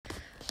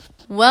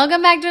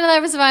Welcome back to another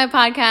episode of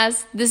my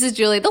podcast. This is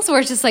Julie. Those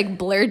words just like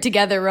blurred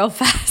together real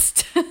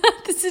fast.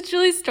 This is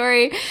Julie's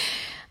story.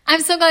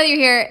 I'm so glad you're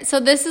here. So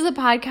this is a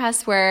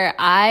podcast where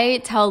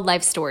I tell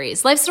life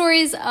stories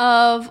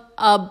of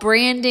a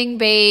branding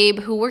babe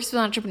who works with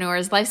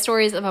entrepreneurs, life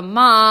stories of a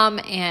mom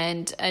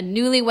and a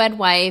newlywed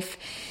wife.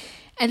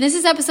 And this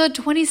is episode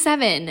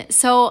 27.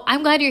 So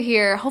I'm glad you're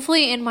here.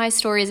 Hopefully in my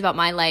stories about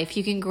my life,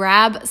 you can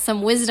grab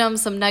some wisdom,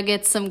 some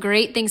nuggets, some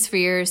great things for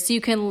yours so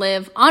you can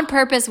live on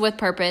purpose with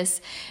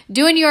purpose,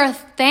 doing your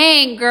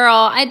thing,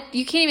 girl.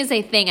 You can't even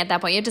say thing at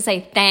that point. You have to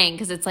say thing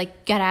because it's like, you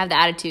gotta have the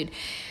attitude.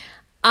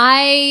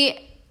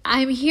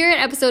 I'm here at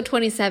episode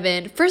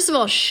 27. First of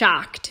all,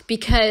 shocked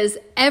because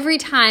every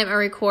time I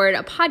record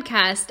a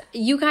podcast,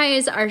 you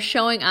guys are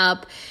showing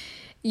up.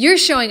 You're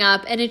showing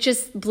up and it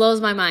just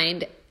blows my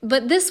mind.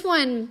 But this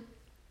one,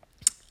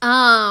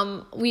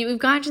 we've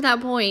gotten to that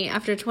point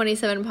after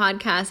 27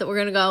 podcasts that we're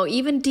going to go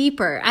even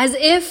deeper, as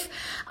if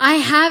I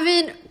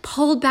haven't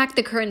pulled back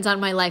the curtains on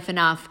my life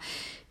enough.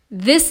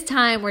 This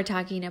time we're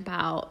talking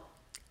about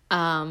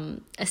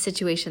a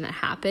situation that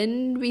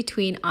happened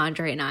between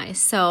Andre and I.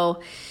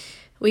 So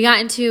we got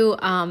into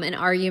an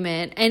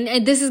argument,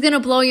 and this is going to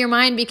blow your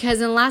mind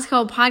because in the last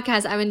couple of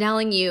podcasts, I've been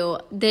telling you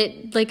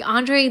that like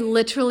Andre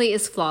literally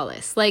is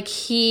flawless. Like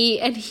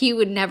he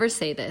would never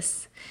say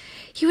this.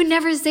 He would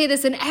never say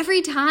this. And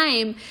every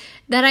time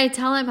that I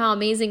tell him how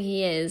amazing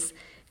he is,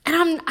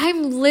 and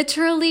I'm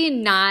literally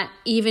not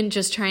even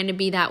just trying to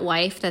be that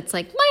wife that's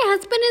like, my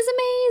husband is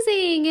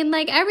amazing and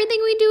like everything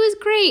we do is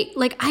great.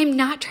 Like I'm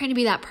not trying to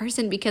be that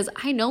person because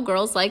I know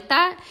girls like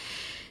that.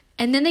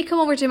 And then they come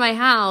over to my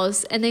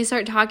house and they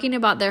start talking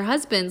about their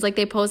husbands. Like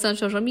they post on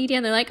social media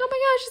and they're like, oh my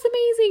gosh, it's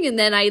amazing. And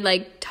then I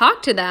like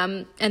talk to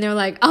them and they're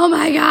like, oh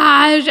my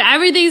gosh,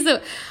 everything's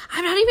so...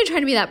 I'm not even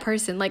trying to be that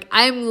person. Like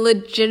I'm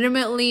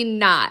legitimately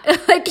not.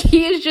 Like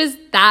he is just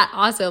that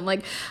awesome.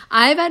 Like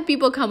I've had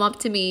people come up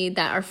to me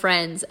that are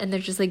friends and they're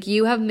just like,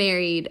 you have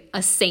married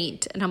a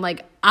saint. And I'm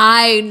like,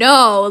 I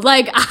know.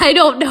 Like I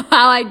don't know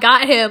how I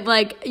got him.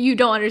 Like you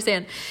don't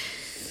understand.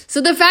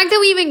 So the fact that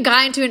we even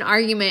got into an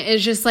argument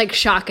is just like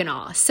shock and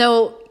awe.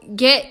 So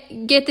get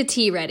the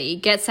tea ready,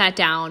 get sat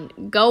down,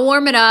 go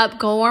warm it up,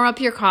 go warm up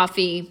your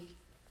coffee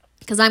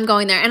because I'm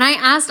going there. And I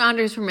asked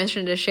Andre's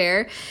permission to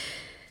share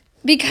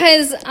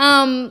because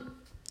I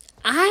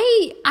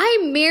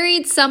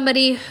married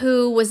somebody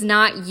who was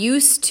not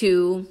used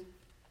to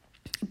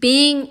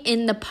being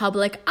in the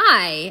public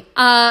eye.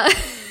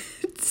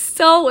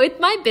 So with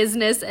my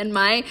business and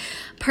my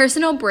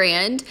personal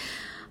brand,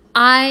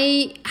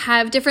 I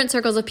have different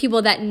circles of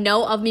people that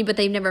know of me, but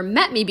they've never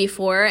met me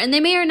before. And they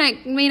may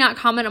not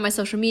comment on my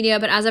social media,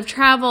 but as I've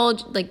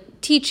traveled, like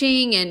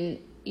teaching and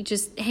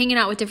just hanging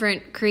out with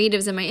different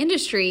creatives in my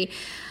industry,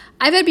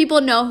 I've had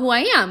people know who I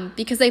am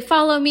because they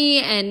follow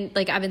me and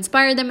like I've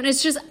inspired them. And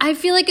it's just, I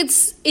feel like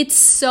it's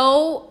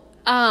so,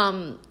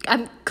 I'm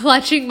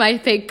clutching my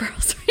fake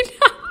pearls right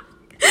now.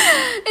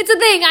 It's a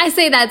thing. I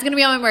say that. It's going to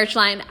be on my merch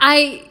line.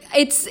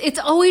 It's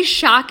always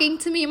shocking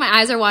to me. My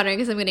eyes are watering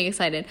because I'm getting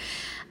excited.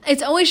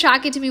 It's always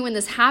shocking to me when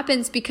this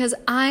happens because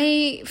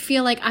I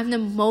feel like I'm the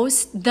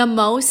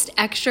most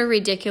extra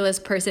ridiculous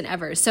person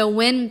ever. So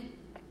when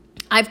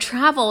I've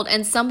traveled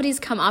and somebody's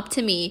come up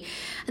to me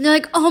and they're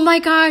like, oh my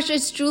gosh,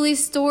 it's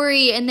Julie's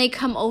story. And they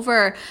come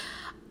over,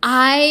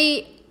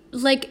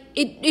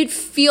 it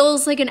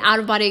feels like an out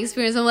of body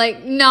experience. I'm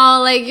like, no,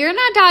 like you're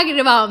not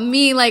talking about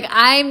me. Like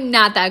I'm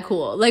not that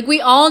cool. Like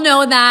we all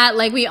know that,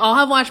 like we all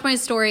have watched my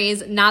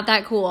stories, not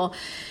that cool.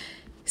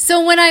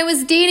 So when I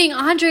was dating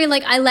Andre,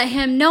 like I let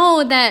him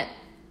know that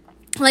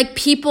like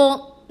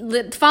people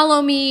that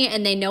follow me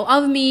and they know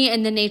of me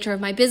and the nature of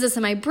my business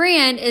and my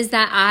brand is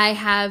that I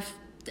have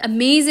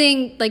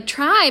amazing like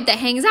tribe that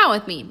hangs out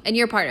with me and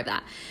you're part of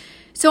that.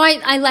 So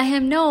I let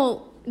him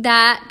know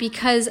that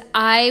because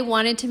I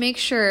wanted to make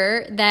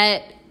sure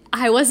that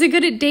I wasn't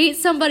going to date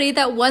somebody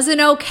that wasn't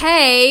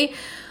okay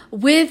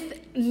with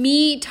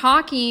me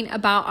talking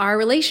about our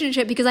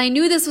relationship because I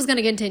knew this was going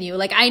to continue.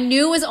 Like I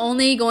knew it was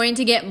only going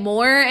to get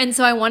more. And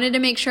so I wanted to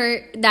make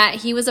sure that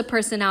he was a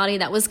personality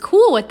that was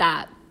cool with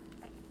that.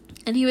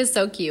 And he was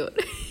so cute.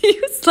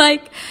 He's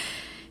like,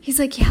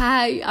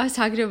 yeah, I was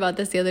talking to him about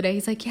this the other day.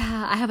 He's like,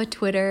 yeah, I have a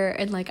Twitter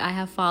and like I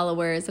have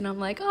followers. And I'm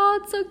like, oh,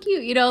 it's so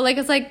cute. You know, like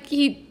it's like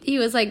he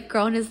was like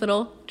growing his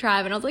little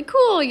tribe. And I was like,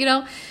 cool, you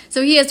know.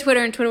 So he has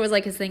Twitter and Twitter was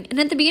like his thing.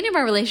 And at the beginning of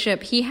our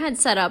relationship, he had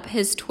set up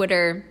his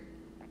Twitter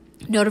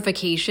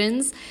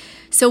notifications.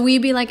 So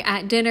we'd be like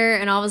at dinner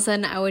and all of a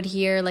sudden I would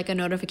hear like a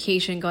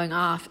notification going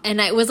off.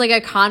 And it was like a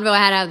convo I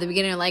had at the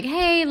beginning, like,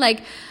 hey, like,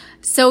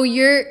 so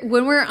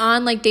when we're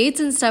on like dates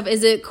and stuff,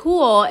 is it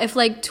cool if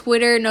like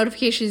Twitter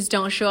notifications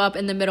don't show up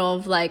in the middle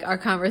of like our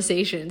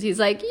conversations? He's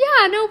like,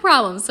 yeah, no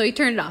problem. So he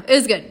turned it off. It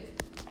was good.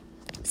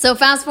 So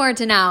fast forward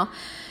to now,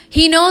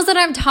 he knows that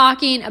I'm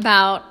talking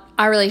about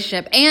our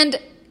relationship and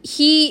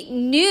he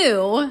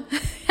knew,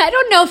 I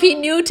don't know if he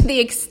knew to the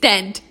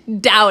extent,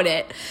 doubt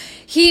it.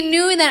 He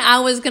knew that I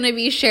was going to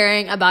be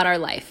sharing about our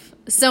life.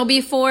 So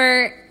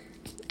before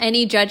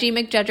any judgy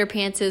McJudger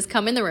pantses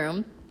come in the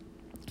room,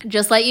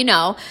 just let you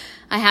know,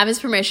 I have his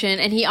permission,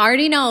 and he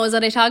already knows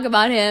that I talk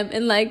about him,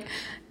 and like,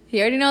 he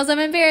already knows I'm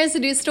embarrassed to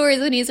do stories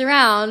when he's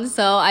around,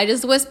 so I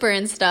just whisper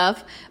and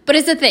stuff. But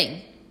it's a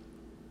thing.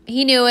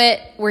 He knew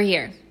it. We're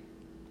here.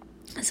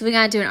 So we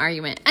got into an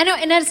argument. I know,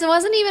 and it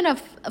wasn't even a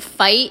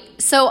fight.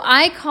 So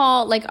I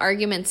call like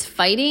arguments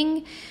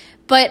fighting,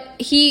 but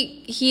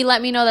he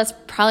let me know that's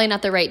probably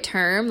not the right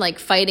term. Like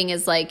fighting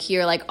is like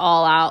you're like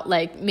all out.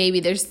 Like maybe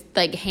there's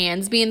like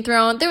hands being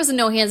thrown. There was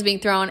no hands being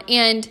thrown,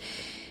 and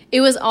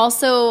it was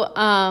also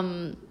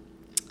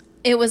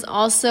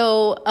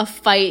a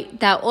fight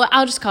that, well,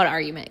 I'll just call it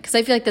argument because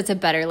I feel like that's a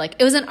better, like,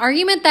 it was an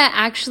argument that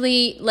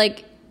actually,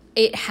 like,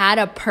 it had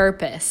a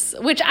purpose,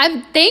 which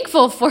I'm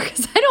thankful for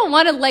because I don't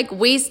want to, like,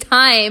 waste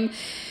time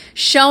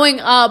showing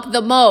up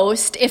the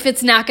most if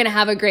it's not going to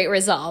have a great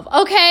resolve.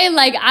 Okay?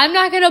 Like, I'm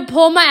not going to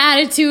pull my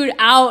attitude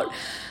out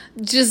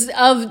just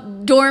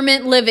of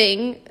dormant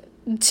living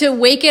to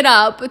wake it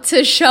up,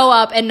 to show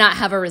up and not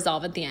have a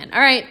resolve at the end. All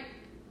right?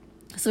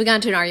 So we got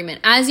into an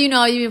argument. As you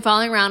know, you've been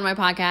following around my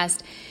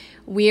podcast,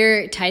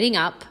 we're tidying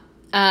up.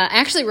 I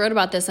actually wrote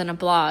about this on a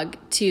blog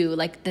too,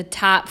 like the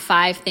top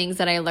 5 things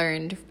that I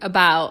learned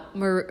about,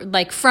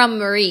 like from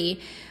Marie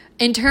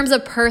in terms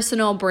of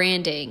personal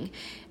branding.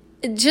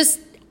 Just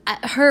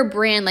her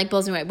brand like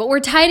blows me away. But we're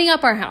tidying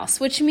up our house,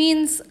 which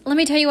means, let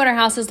me tell you what our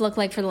house has looked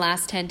like for the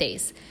last 10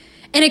 days.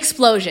 An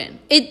explosion.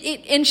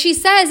 And she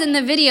says in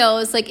the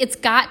videos, like, it's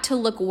got to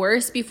look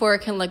worse before it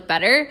can look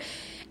better.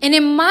 And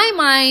in my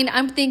mind,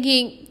 I'm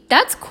thinking,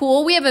 that's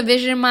cool. We have a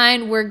vision in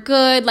mind. We're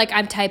good. Like,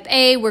 I'm type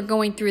A. We're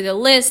going through the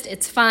list.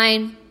 It's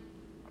fine.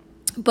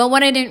 But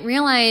what I didn't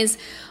realize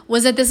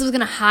was that this was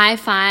going to high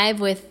five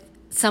with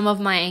some of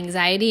my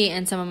anxiety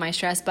and some of my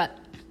stress. But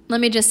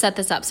let me just set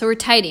this up. So we're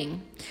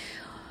tidying.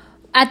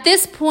 At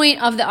this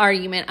point of the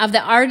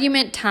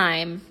argument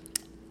time,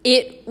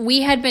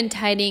 we had been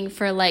tidying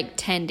for like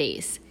 10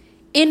 days.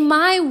 In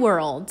my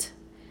world,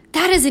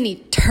 that is an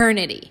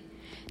eternity.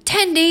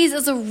 10 days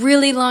is a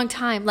really long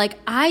time. Like,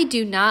 I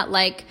do not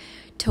like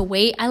to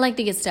wait. I like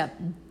to get stuff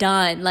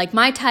done. Like,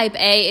 my type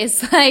A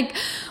is like,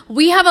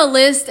 we have a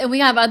list and we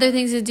have other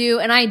things to do,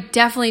 and I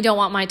definitely don't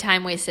want my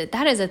time wasted.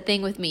 That is a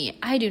thing with me.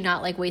 I do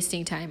not like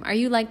wasting time. Are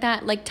you like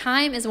that? Like,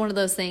 time is one of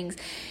those things.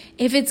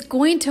 If it's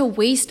going to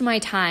waste my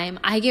time,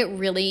 I get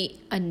really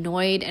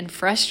annoyed and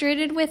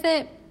frustrated with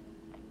it.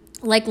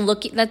 Like,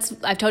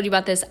 I've told you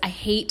about this. I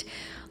hate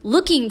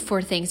looking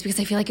for things because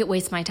I feel like it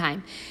wastes my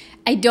time.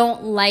 I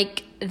don't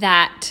like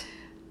that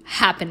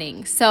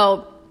happening.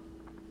 So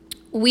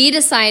we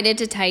decided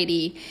to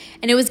tidy,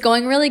 and it was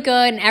going really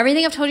good, and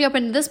everything I've told you up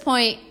until this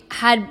point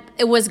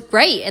it was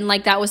great, and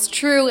like that was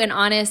true and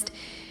honest.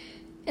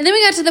 And then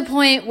we got to the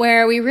point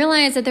where we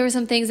realized that there were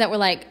some things that were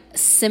like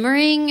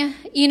simmering,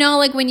 you know,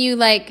 like when you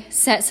like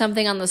set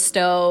something on the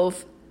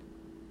stove,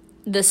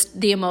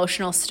 the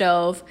emotional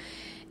stove,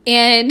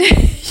 and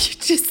you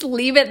just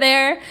leave it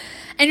there.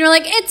 And you're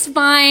like, it's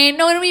fine.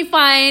 No, it'll be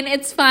fine.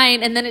 It's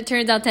fine. And then it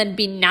turns out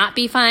to not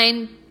be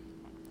fine.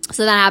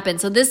 So that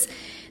happened. So this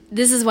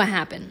is what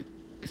happened.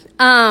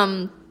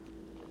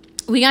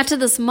 We got to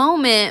this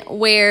moment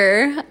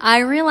where I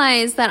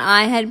realized that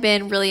I had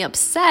been really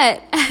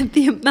upset at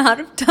the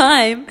amount of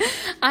time.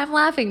 I'm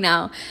laughing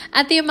now.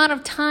 At the amount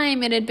of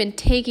time it had been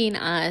taking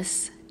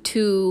us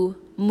to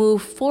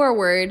move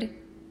forward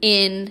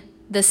in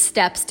the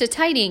steps to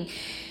tidying.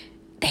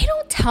 They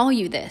don't tell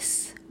you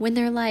this when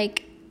they're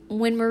like,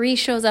 when Marie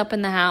shows up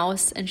in the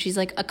house and she's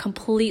like a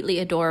completely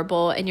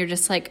adorable, and you're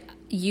just like,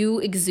 you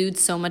exude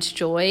so much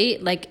joy.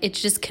 Like,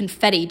 it's just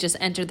confetti just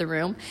entered the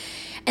room.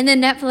 And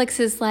then Netflix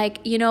is like,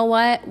 you know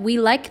what? We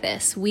like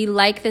this. We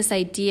like this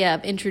idea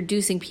of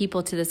introducing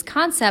people to this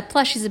concept.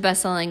 Plus, she's a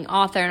best-selling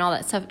author and all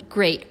that stuff.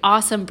 Great.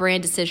 Awesome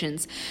brand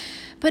decisions.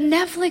 But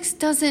Netflix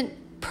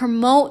doesn't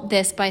promote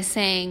this by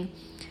saying,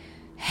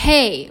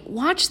 hey,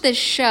 watch this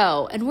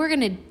show and we're going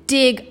to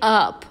dig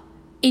up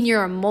in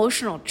your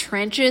emotional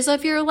trenches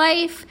of your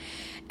life,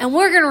 and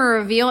we're going to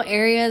reveal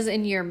areas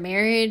in your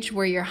marriage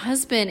where your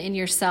husband and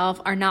yourself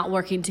are not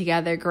working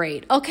together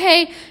great.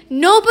 Okay?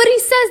 Nobody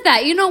says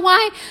that. You know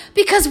why?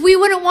 Because we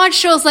wouldn't watch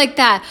shows like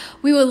that.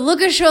 We would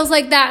look at shows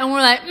like that and we're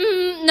like,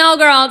 no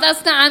girl,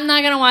 I'm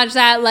not going to watch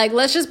that. Like,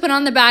 let's just put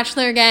on The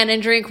Bachelor again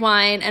and drink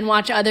wine and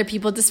watch other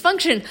people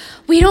dysfunction.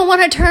 We don't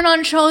want to turn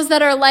on shows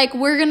that are like,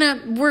 we're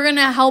going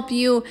to help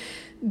you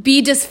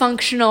be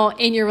dysfunctional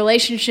in your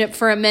relationship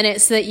for a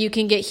minute so that you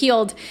can get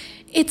healed.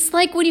 It's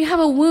like when you have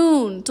a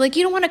wound. Like,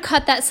 you don't want to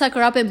cut that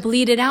sucker up and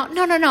bleed it out.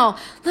 No.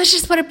 Let's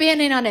just put a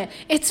Band-Aid on it.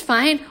 It's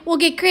fine. We'll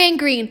get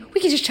gangrene.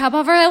 We can just chop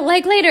off our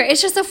leg later.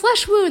 It's just a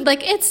flesh wound.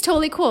 Like, it's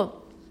totally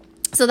cool.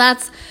 So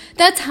that's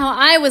how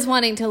I was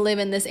wanting to live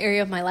in this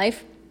area of my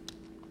life.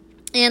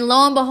 And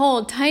lo and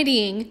behold,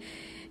 tidying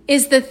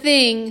is the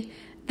thing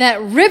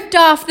that ripped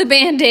off the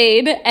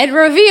Band-Aid and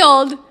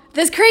revealed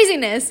this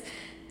craziness.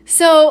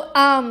 So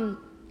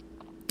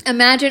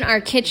imagine our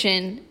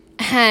kitchen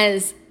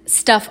has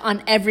stuff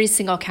on every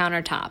single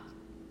countertop.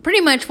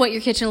 Pretty much what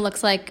your kitchen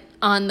looks like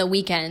on the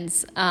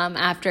weekends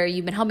after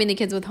you've been helping the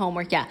kids with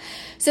homework. Yeah.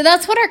 So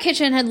that's what our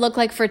kitchen had looked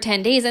like for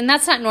 10 days. And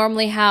that's not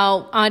normally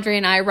how Andre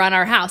and I run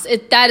our house.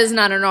 That is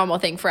not a normal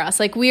thing for us.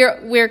 Like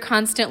we're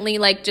constantly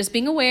like just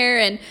being aware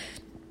and,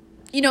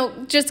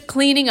 just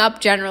cleaning up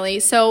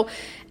generally. So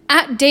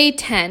at day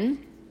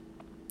 10,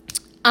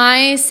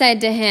 I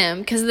said to him,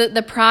 because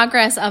the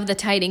progress of the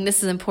tidying,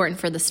 this is important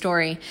for the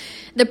story.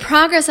 The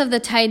progress of the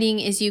tidying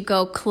is you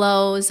go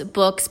clothes,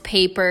 books,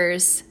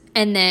 papers,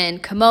 and then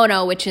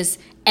kimono, which is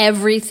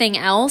everything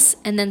else,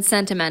 and then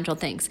sentimental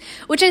things,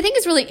 which I think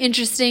is really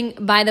interesting,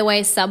 by the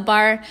way,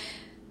 subbar.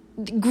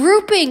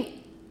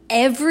 Grouping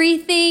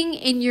everything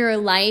in your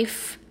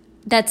life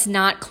that's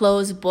not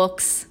clothes,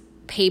 books,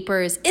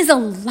 papers is a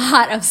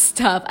lot of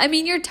stuff. I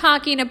mean, you're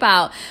talking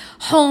about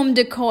home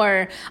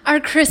decor. Our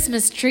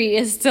Christmas tree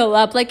is still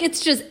up. Like,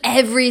 it's just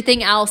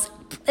everything else.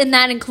 And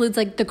that includes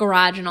like the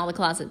garage and all the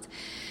closets.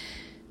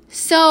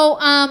 So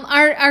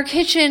our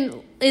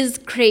kitchen is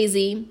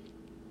crazy.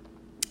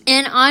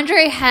 And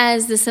Andre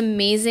has this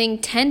amazing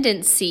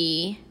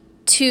tendency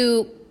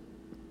to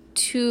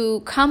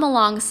come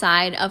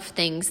alongside of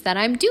things that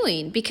I'm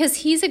doing because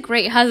he's a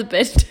great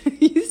husband.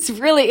 He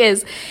really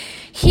is.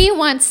 He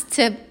wants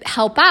to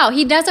help out.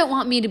 He doesn't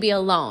want me to be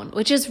alone,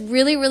 which is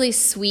really, really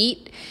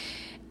sweet.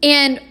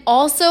 And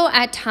also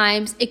at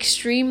times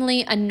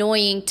extremely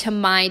annoying to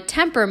my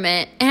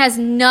temperament. It has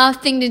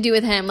nothing to do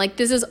with him. Like,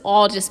 this is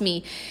all just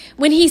me.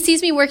 When he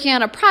sees me working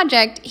on a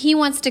project, he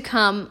wants to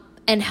come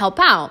and help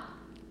out,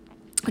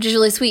 which is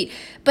really sweet.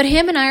 But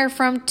him and I are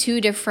from two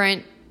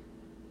different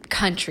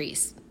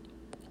countries.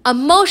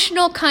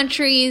 Emotional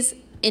countries,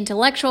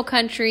 intellectual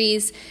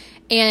countries,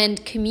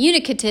 and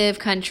communicative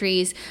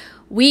countries.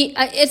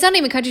 It's not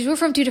even countries, we're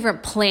from two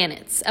different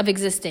planets of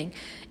existing.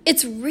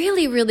 It's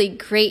really, really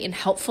great and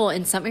helpful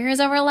in some areas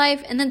of our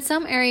life. And then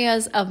some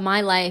areas of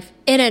my life,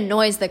 it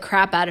annoys the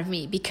crap out of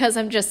me because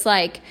I'm just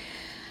like,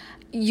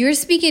 you're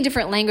speaking a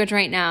different language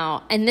right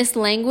now. And this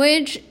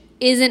language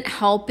isn't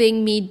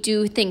helping me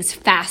do things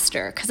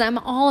faster because I'm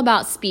all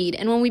about speed.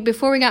 And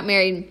before we got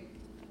married,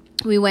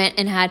 we went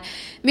and had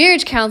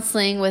marriage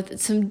counseling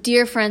with some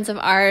dear friends of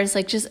ours,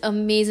 like just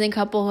amazing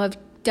couple who have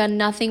done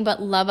nothing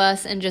but love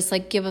us and just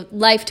like give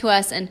life to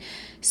us, and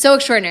so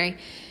extraordinary.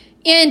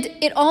 And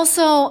it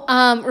also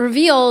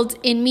revealed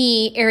in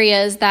me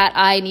areas that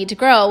I need to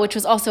grow, which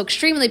was also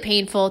extremely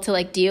painful to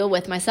like deal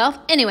with myself.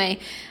 Anyway,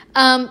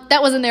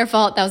 that wasn't their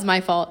fault. That was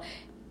my fault.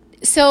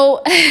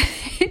 So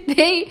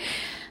they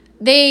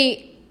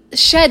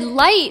shed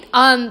light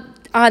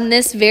on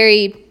this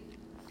very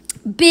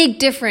big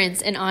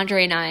difference in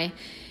Andre and I.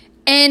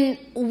 And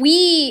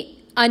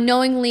we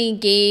unknowingly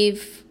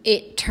gave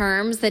it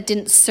terms that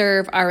didn't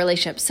serve our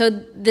relationship. So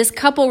this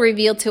couple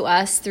revealed to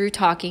us through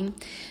talking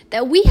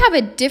that we have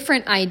a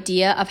different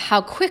idea of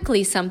how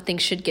quickly something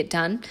should get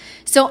done.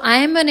 So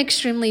I'm an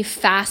extremely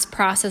fast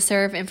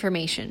processor of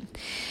information.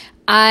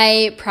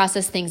 I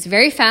process things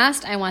very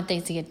fast. I want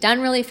things to get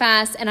done really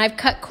fast. And I've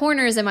cut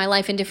corners in my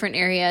life in different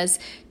areas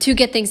to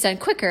get things done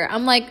quicker.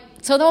 I'm like,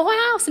 so the whole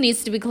house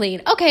needs to be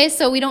clean. Okay,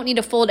 so we don't need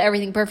to fold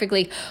everything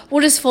perfectly.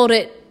 We'll just fold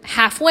it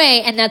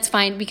halfway, and that's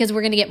fine because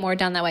we're going to get more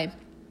done that way.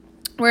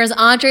 Whereas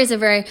Andre is a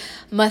very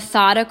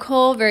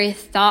methodical, very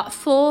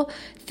thoughtful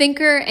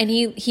thinker, and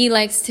he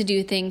likes to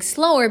do things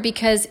slower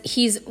because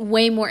he's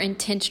way more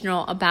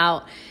intentional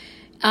about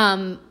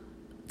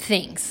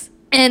things.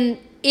 And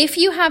if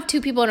you have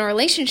two people in a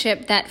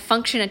relationship that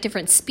function at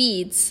different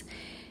speeds,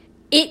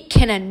 it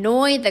can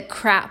annoy the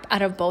crap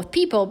out of both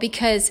people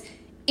because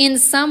in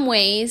some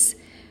ways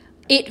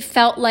it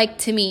felt like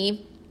to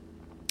me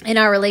in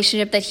our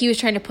relationship that he was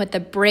trying to put the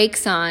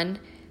brakes on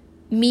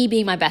me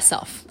being my best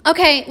self.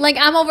 Okay, like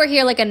I'm over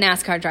here like a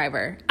NASCAR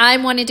driver.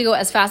 I'm wanting to go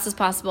as fast as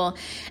possible.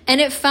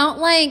 And it felt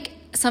like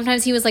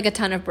sometimes he was like a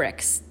ton of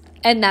bricks.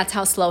 And that's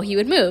how slow he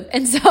would move.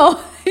 And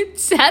so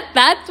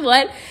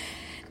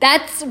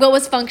that's what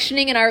was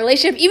functioning in our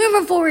relationship. Even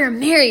before we were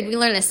married, we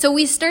learned this. So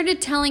we started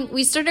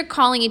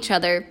calling each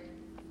other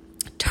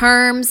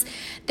terms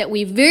that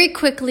we very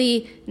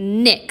quickly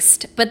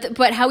nixed.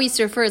 But how we used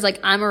to refer is like,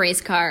 I'm a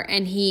race car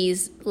and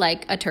he's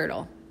like a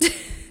turtle.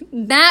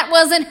 That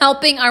wasn't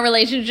helping our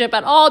relationship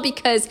at all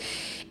because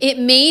it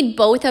made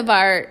both of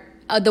our,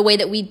 the way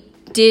that we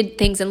did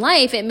things in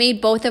life, it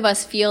made both of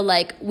us feel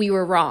like we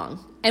were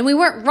wrong. And we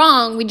weren't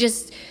wrong, we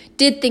just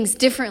did things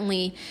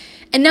differently.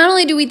 And not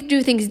only do we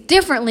do things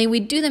differently,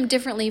 we do them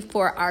differently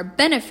for our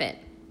benefit.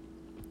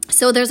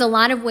 So there's a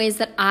lot of ways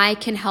that I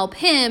can help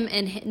him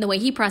and the way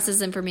he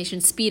processes information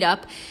speed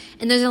up.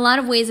 And there's a lot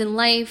of ways in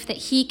life that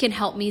he can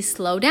help me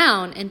slow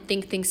down and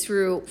think things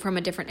through from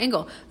a different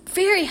angle.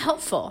 Very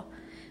helpful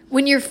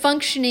when you're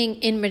functioning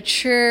in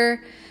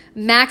mature,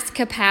 max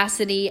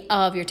capacity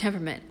of your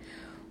temperament.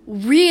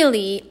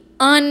 Really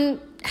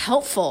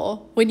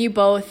unhelpful when you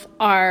both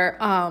are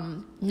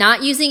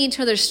not using each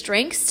other's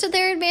strengths to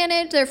their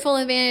advantage, their full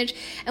advantage,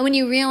 and when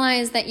you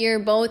realize that you're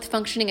both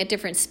functioning at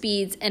different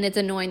speeds and it's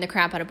annoying the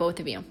crap out of both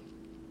of you.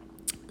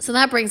 So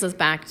that brings us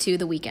back to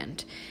the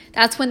weekend.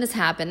 That's when this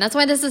happened. That's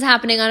why this is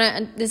happening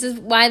this is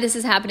why this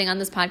is happening on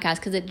this podcast,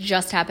 because it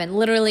just happened.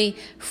 Literally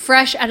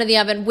fresh out of the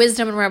oven,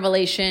 wisdom and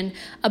revelation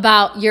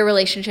about your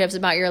relationships,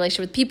 about your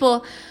relationship with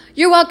people.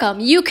 You're welcome.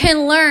 You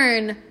can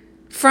learn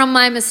from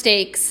my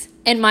mistakes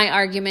and my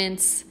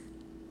arguments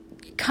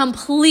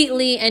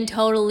completely and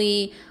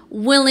totally,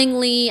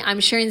 willingly. I'm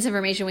sharing this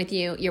information with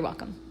you. You're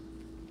welcome.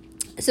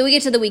 So we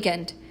get to the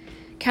weekend.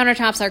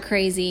 Countertops are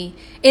crazy.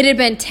 It had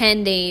been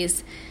 10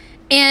 days.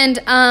 And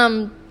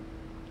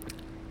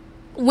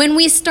when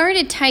we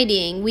started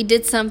tidying, we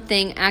did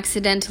something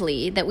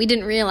accidentally that we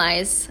didn't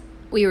realize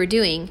we were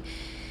doing.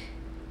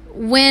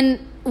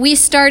 When we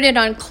started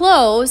on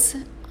clothes,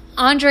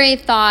 Andre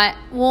thought,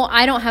 well,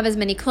 I don't have as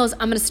many clothes.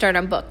 I'm going to start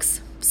on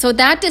books. So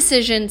that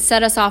decision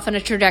set us off on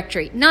a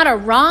trajectory. Not a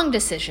wrong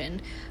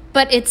decision,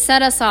 but it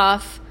set us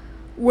off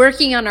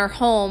working on our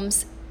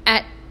homes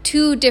at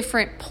two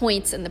different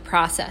points in the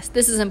process.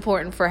 This is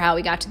important for how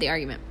we got to the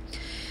argument.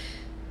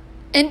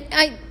 And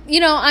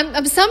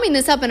I'm summing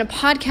this up in a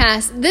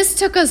podcast. This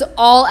took us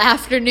all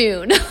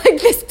afternoon.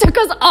 This took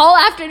us all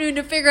afternoon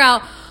to figure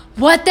out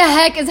what the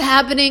heck is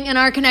happening in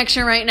our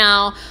connection right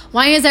now.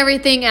 Why is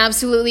everything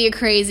absolutely a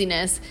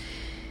craziness?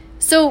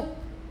 So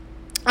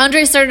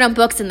Andre started on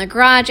books in the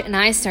garage and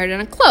I started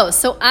on clothes.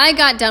 So I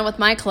got done with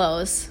my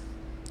clothes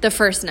the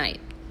first night.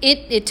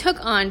 It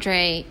took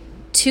Andre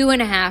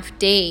 2.5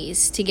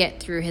 days to get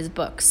through his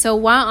books. So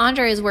while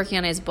Andre is working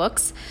on his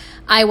books,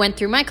 I went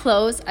through my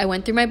clothes, I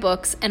went through my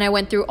books, and I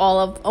went through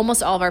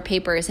almost all of our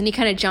papers, and he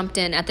kind of jumped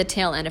in at the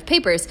tail end of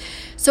papers.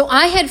 So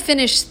I had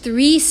finished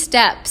 3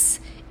 steps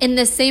in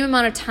the same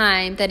amount of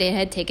time that it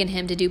had taken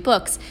him to do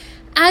books.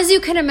 As you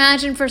can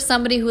imagine, for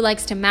somebody who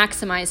likes to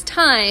maximize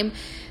time,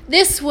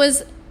 this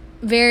was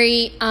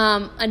very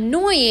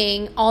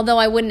annoying, although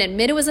I wouldn't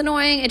admit it was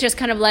annoying. It just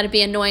kind of let it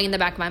be annoying in the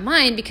back of my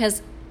mind,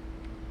 because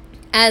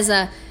as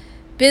a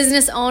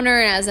business owner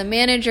and as a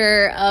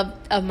manager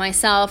of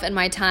myself and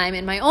my time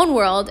in my own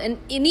world, and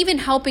even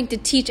helping to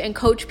teach and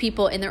coach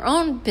people in their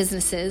own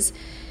businesses,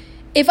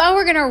 if I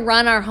were going to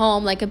run our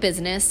home like a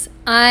business,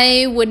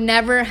 I would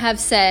never have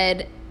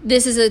said,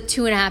 this is a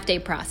 2.5 day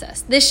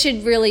process. This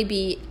should really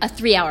be a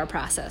 3-hour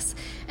process.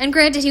 And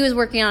granted, he was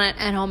working on it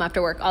at home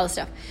after work, all this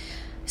stuff.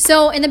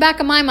 So in the back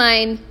of my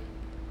mind,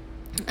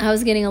 I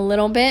was getting a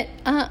little bit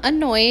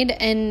annoyed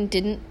and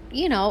didn't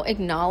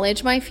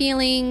acknowledge my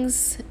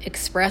feelings,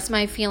 express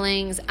my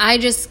feelings. I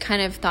just kind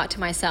of thought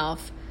to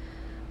myself,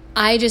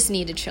 I just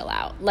need to chill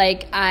out.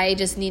 I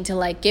just need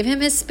to give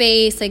him his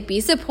space, be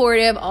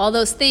supportive, all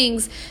those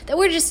things that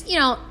were just,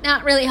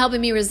 not really helping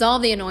me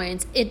resolve the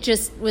annoyance. It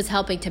just was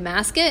helping to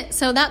mask it.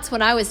 So that's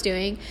what I was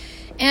doing.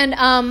 And,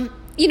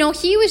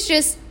 he was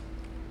just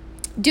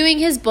doing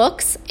his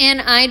books,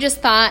 and I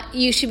just thought,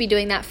 you should be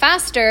doing that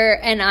faster,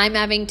 and I'm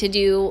having to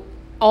do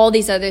all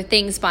these other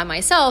things by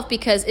myself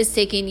because it's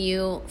taking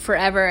you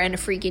forever and a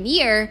freaking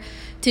year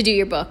to do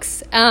your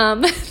books.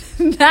 That's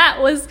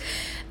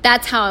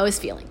how I was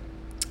feeling.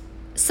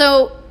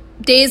 So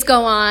days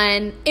go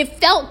on. It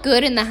felt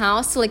good in the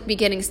house to be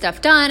getting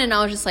stuff done, and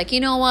I was just you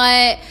know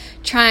what?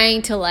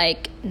 Trying to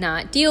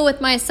not deal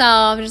with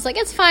myself. Just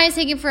it's fine, it's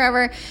taking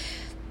forever.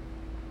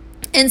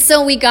 And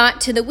so we got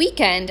to the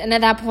weekend, and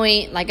at that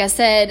point, like I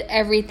said,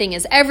 everything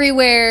is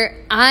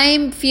everywhere.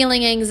 I'm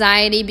feeling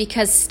anxiety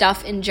because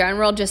stuff in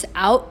general just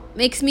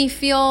makes me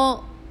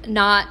feel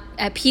not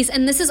at peace.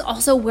 And this is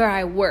also where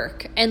I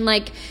work. And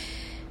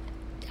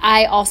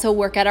I also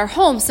work at our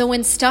home. So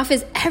when stuff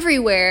is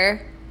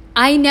everywhere,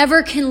 I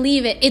never can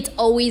leave it. It's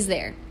always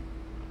there.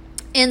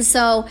 And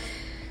so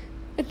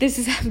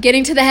I'm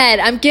getting to the head.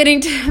 I'm getting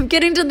to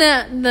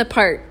the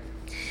part.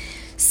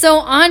 So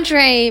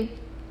Andre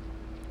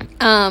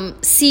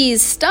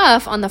sees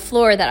stuff on the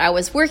floor that I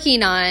was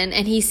working on,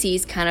 and he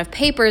sees kind of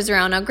papers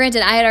around. Now,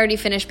 granted, I had already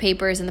finished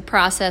papers in the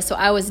process, so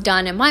I was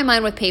done in my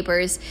mind with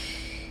papers.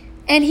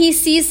 And he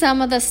sees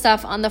some of the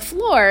stuff on the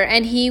floor,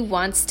 and he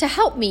wants to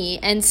help me.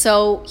 And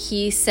so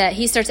he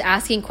starts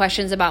asking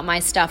questions about my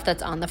stuff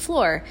that's on the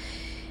floor.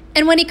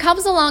 And when he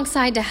comes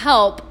alongside to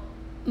help,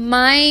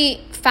 my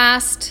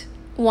fast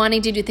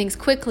wanting to do things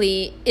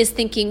quickly is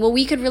thinking, well,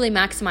 we could really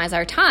maximize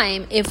our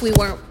time if we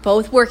weren't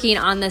both working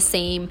on the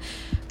same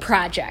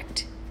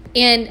project.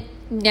 And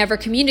never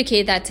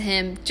communicated that to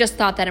him, just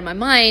thought that in my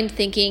mind,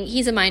 thinking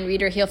he's a mind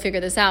reader, he'll figure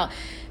this out.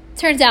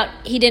 Turns out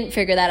he didn't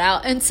figure that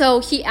out. And so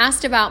he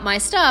asked about my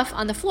stuff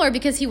on the floor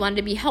because he wanted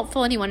to be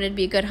helpful and he wanted to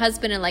be a good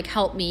husband and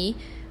help me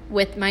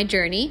with my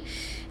journey.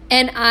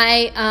 And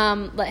I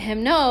let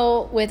him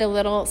know with a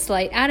little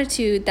slight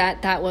attitude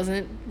that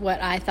wasn't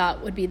what I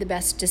thought would be the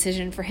best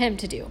decision for him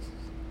to do.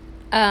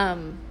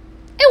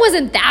 It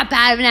wasn't that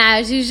bad of an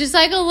attitude. It was just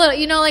a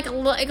little, like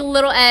a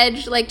little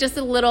edge, just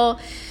a little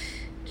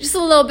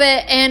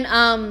bit,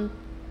 and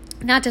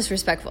not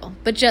disrespectful,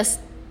 but just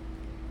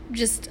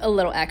a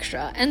little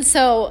extra. And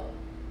so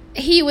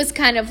he was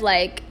kind of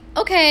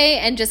okay,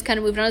 and just kind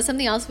of moved on to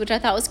something else, which I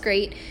thought was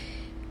great.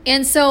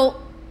 And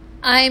so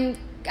I'm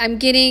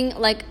getting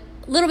a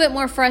little bit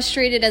more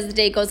frustrated as the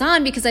day goes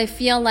on because I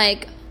feel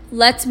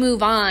let's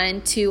move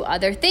on to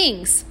other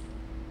things.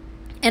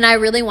 And I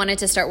really wanted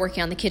to start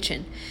working on the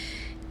kitchen.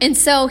 And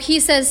so he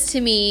says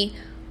to me,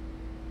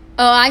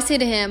 I say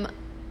to him,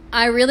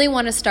 I really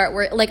want to start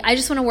work. Like, I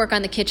just want to work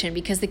on the kitchen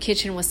because the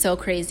kitchen was so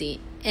crazy.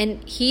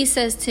 And he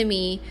says to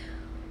me,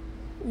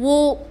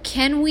 well,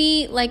 can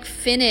we like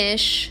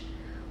finish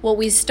what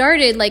we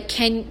started?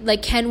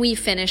 Can we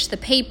finish the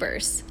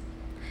papers?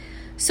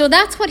 So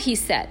that's what he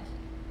said.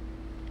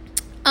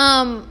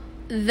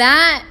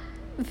 That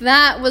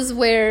was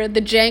where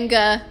the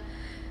Jenga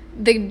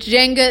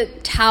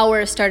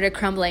tower started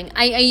crumbling.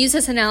 I use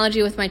this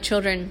analogy with my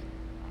children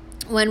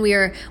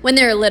when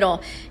they're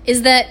little,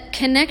 is that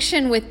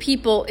connection with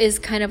people is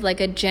kind of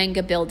like a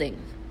Jenga building.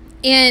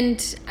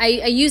 And I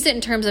use it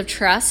in terms of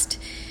trust.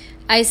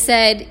 I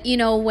said,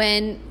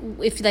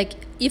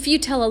 if you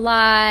tell a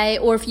lie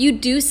or if you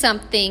do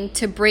something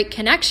to break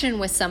connection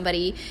with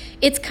somebody,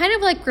 it's kind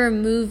of like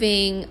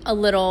removing a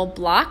little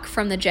block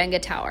from the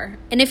Jenga tower.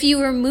 And if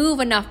you remove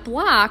enough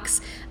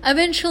blocks,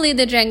 eventually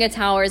the Jenga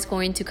tower is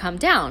going to come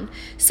down.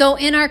 So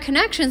in our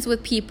connections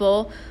with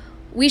people,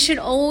 we should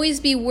always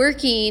be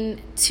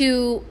working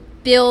to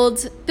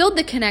build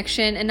the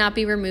connection and not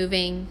be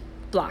removing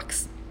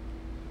blocks.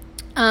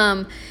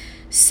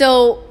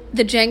 So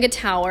the Jenga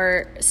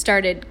tower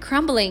started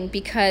crumbling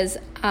because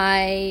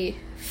I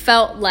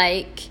felt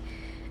like,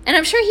 and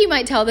I'm sure he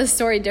might tell this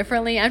story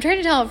differently. I'm trying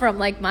to tell it from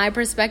like my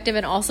perspective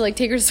and also like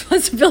take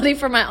responsibility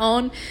for my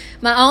own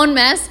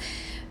mess.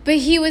 But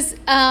he was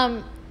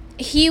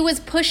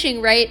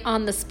pushing right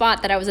on the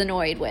spot that I was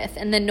annoyed with.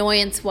 And the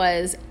annoyance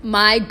was,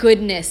 my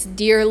goodness,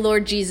 dear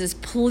Lord Jesus,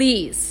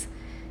 please,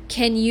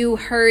 can you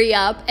hurry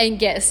up and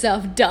get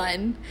stuff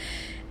done?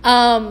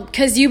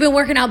 Because you've been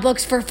working on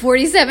books for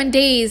 47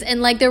 days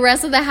and like the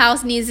rest of the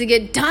house needs to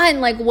get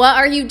done. Like, what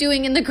are you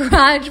doing in the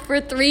garage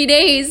for 3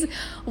 days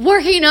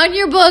working on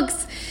your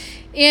books?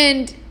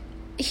 And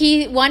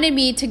he wanted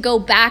me to go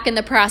back in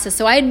the process.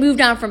 So I had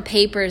moved on from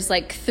papers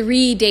like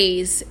 3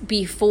 days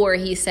before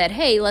he said,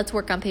 hey, let's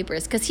work on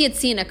papers. Because he had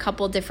seen a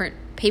couple different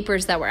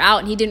papers that were out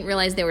and he didn't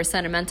realize they were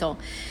sentimental.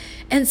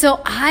 And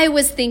so I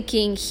was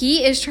thinking,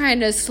 he is trying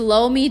to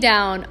slow me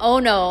down. Oh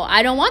no,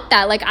 I don't want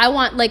that. Like, I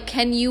want, like,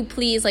 can you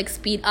please like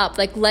speed up?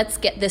 Like, let's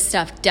get this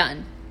stuff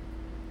done.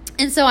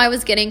 And so I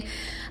was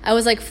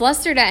like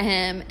flustered at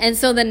him. And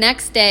so the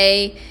next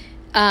day,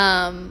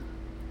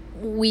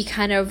 we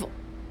kind of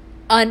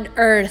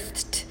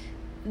unearthed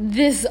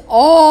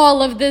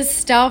all of this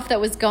stuff that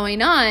was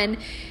going on.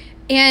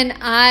 And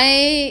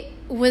I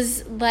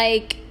was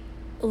like,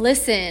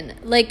 listen,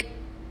 like,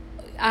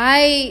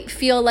 I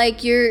feel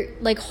like you're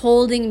like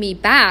holding me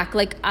back.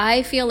 Like,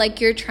 I feel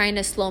like you're trying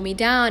to slow me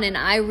down. And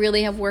I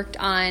really have worked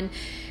on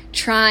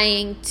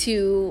trying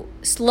to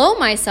slow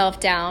myself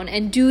down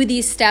and do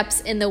these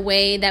steps in the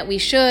way that we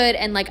should.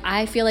 And like,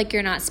 I feel like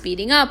you're not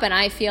speeding up and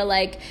I feel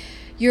like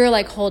you're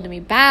like holding me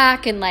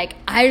back. And like,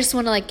 I just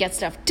want to like get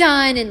stuff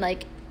done. And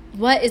like,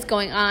 what is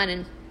going on?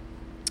 And,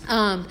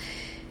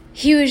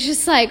 he was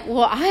just like,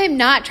 well, I'm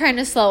not trying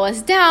to slow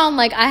us down.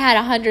 Like, I had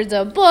hundreds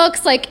of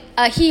books. Like,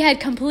 he had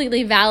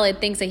completely valid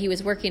things that he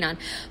was working on.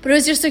 But it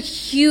was just a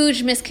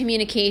huge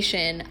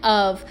miscommunication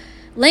of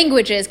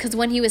languages. Because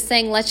when he was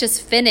saying, let's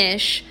just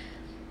finish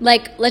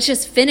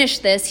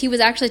this, he was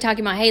actually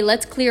talking about, hey,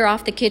 let's clear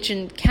off the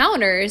kitchen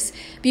counters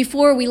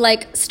before we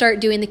like start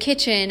doing the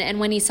kitchen. And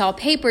when he saw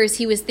papers,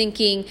 he was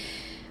thinking,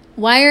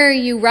 why are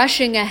you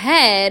rushing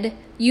ahead?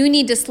 You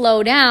need to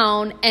slow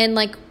down and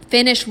like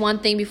finish one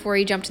thing before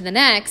you jump to the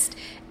next.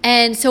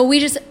 And so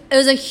it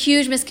was a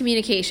huge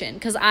miscommunication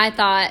because I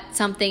thought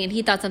something and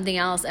he thought something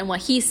else. And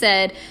what he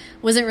said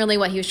wasn't really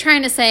what he was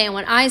trying to say. And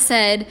what I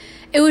said,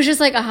 it was just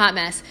like a hot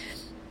mess.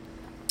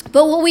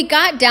 But what we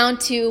got down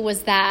to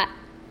was that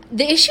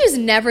the issue is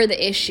never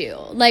the issue.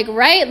 Like,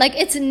 right? Like,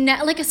 it's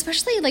like,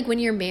 especially like when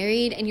you're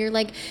married and you're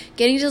like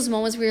getting to those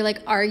moments where you're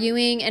like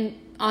arguing. And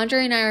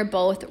Andre and I are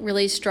both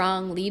really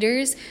strong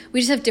leaders.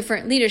 We just have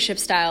different leadership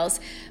styles.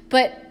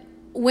 But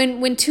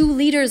when two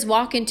leaders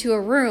walk into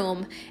a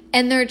room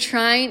and they're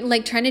trying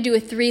to do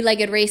a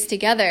 3-legged race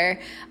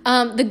together,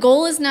 the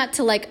goal is not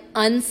to like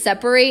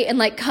unseparate and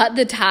like cut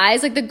the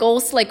ties. Like, the goal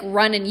is to like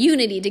run in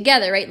unity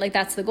together, right? Like,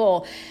 that's the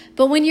goal.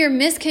 But when you're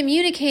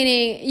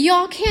miscommunicating,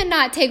 y'all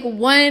cannot take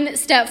one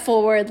step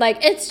forward.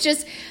 Like, it's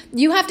just,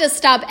 you have to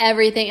stop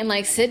everything and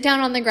like sit down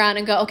on the ground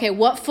and go, okay,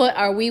 what foot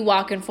are we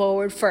walking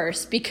forward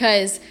first?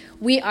 Because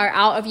we are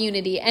out of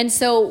unity. And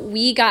so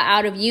we got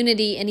out of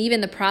unity in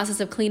even the process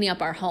of cleaning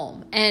up our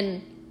home.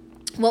 And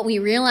what we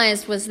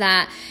realized was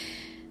that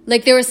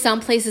like there were some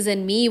places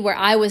in me where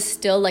I was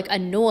still like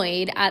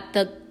annoyed at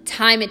the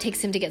time it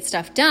takes him to get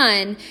stuff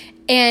done.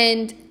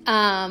 And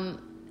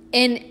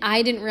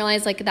I didn't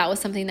realize like that was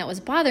something that was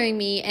bothering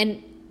me.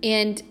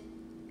 And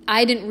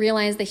I didn't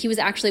realize that he was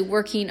actually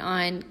working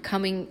on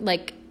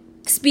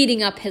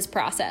speeding up his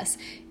process.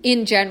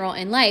 in general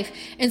in life.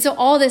 And so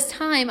all this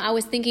time I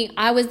was thinking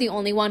I was the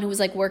only one who was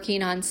like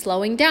working on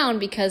slowing down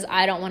because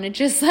I don't want to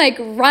just like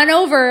run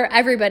over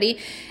everybody.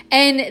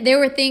 And there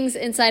were things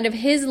inside of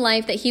his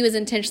life that he was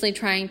intentionally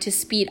trying to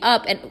speed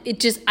up. And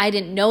I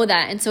didn't know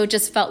that. And so it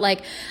just felt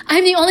like,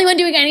 I'm the only one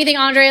doing anything,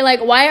 Andre. Like,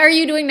 why are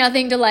you doing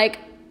nothing to like,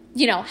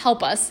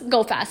 help us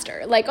go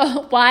faster? Like,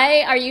 oh,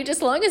 why are you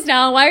just slowing us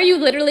down? Why are you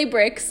literally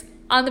bricks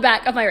on the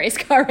back of my race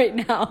car right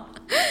now?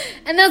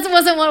 And that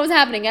wasn't what was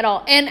happening at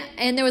all.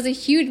 And there was a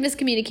huge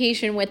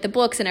miscommunication with the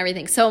books and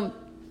everything. So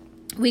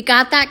we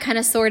got that kind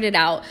of sorted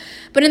out.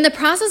 But in the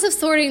process of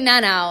sorting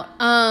that out,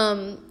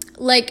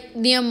 like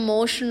the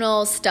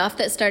emotional stuff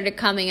that started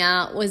coming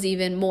out was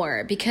even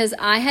more, because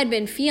I had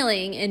been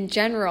feeling in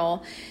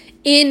general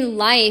in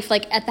life,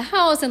 like at the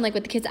house and like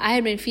with the kids, I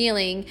had been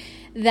feeling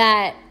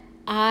that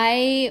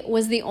I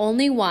was the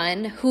only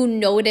one who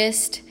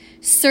noticed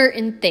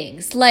certain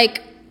things,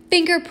 like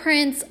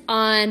fingerprints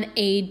on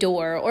a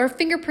door or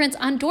fingerprints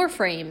on door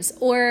frames,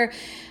 or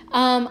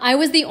I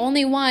was the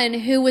only one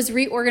who was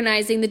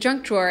reorganizing the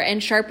junk drawer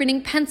and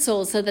sharpening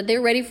pencils so that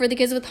they're ready for the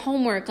kids with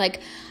homework. Like,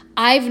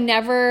 I've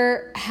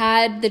never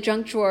had the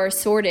junk drawer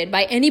sorted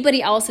by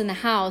anybody else in the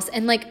house.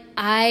 And like,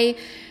 I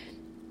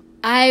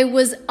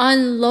was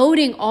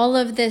unloading all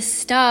of this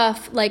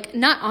stuff, like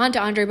not onto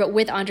Andre, but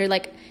with Andre,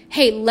 like,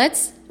 hey,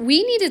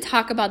 we need to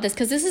talk about this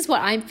because this is what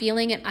I'm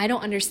feeling and I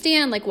don't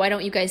understand. Like, why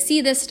don't you guys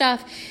see this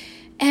stuff?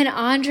 And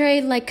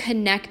Andre like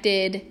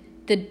connected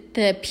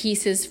the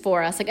pieces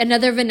for us, like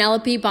another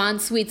Vanellope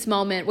Bond Sweets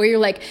moment where you're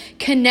like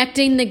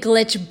connecting the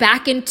glitch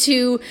back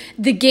into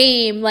the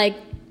game. Like,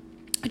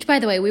 which by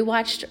the way, we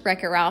watched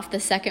Wreck-It Ralph, the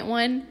second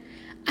one.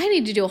 I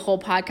need to do a whole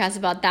podcast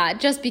about that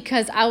just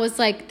because I was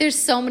like, there's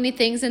so many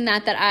things in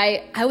that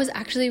I was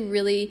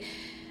actually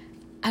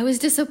I was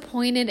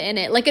disappointed in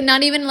it. Like,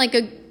 not even like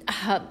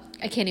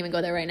I can't even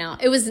go there right now.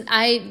 It was,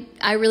 I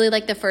really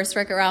liked the first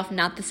Wreck-It Ralph,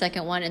 not the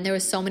second one. And there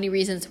was so many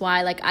reasons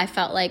why, like, I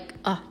felt like,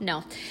 oh,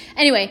 no.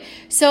 Anyway,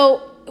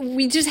 so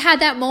we just had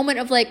that moment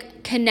of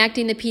like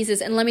connecting the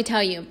pieces. And let me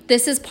tell you,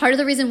 this is part of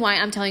the reason why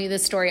I'm telling you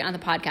this story on the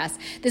podcast.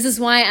 This is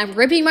why I'm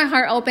ripping my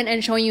heart open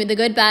and showing you the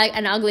good, bad,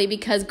 and ugly,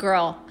 because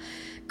girl,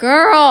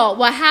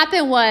 what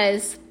happened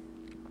was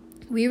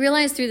we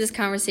realized through this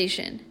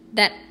conversation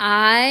that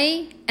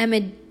I am a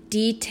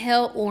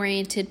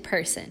detail-oriented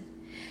person.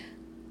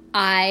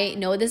 I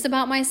know this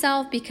about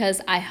myself because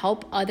I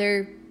help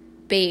other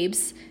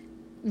babes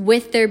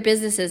with their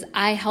businesses.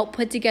 I help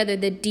put together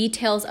the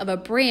details of a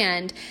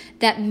brand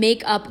that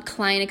make up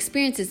client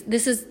experiences.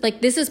 This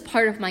is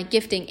part of my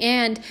gifting.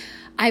 And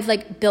I've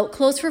like built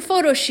clothes for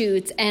photo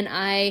shoots, and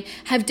I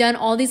have done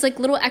all these like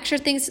little extra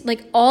things,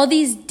 like all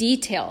these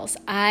details.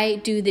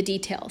 I do the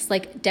details,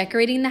 like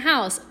decorating the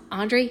house.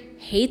 Andre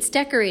hates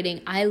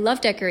decorating. I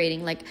love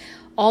decorating. Like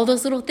all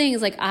those little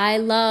things. Like I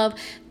love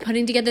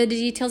putting together the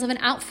details of an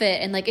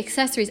outfit and like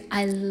accessories.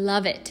 I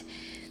love it.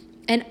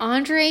 And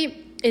Andre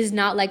is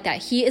not like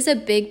that. He is a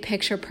big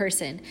picture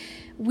person.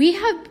 We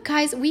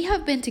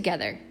have been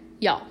together,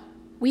 y'all.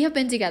 We have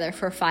been together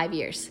for 5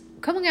 years,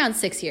 coming on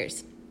 6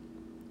 years.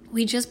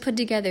 We just put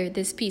together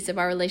this piece of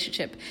our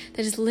relationship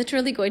that is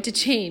literally going to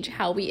change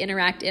how we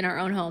interact in our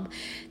own home.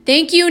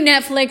 Thank you,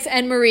 Netflix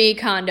and Marie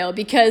Kondo,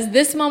 because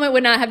this moment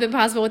would not have been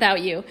possible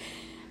without you.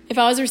 If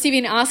I was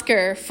receiving an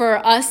Oscar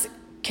for us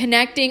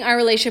connecting our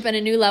relationship at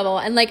a new level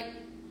and like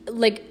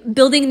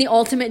building the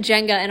ultimate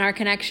Jenga in our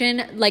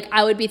connection, like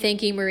I would be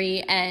thanking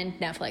Marie and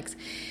Netflix.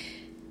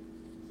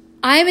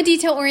 I'm a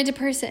detail-oriented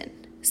person.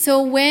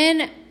 So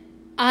when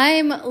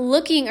I'm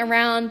looking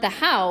around the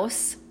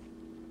house,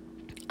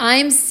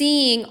 I'm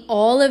seeing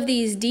all of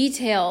these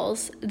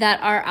details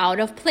that are out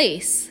of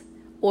place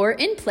or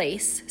in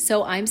place.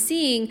 So I'm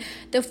seeing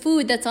the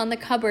food that's on the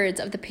cupboards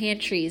of the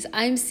pantries.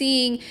 I'm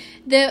seeing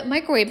the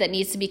microwave that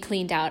needs to be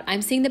cleaned out.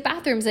 I'm seeing the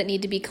bathrooms that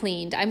need to be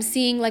cleaned. I'm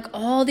seeing like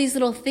all these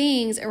little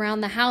things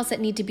around the house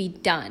that need to be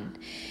done.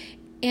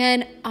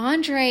 And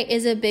Andre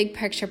is a big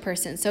picture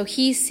person. So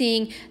he's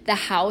seeing the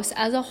house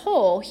as a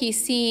whole.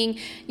 He's seeing,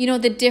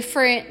 the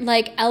different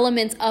like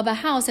elements of a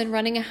house and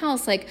running a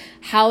house. Like,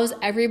 how's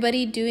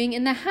everybody doing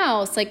in the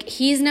house? Like,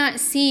 he's not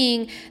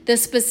seeing the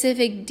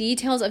specific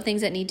details of things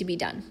that need to be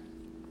done.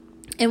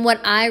 And what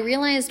I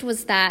realized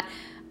was that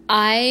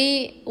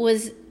I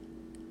was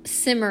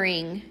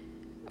simmering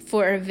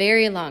for a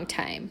very long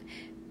time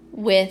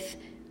with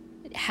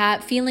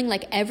feeling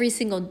like every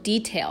single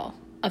detail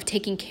of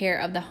taking care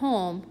of the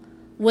home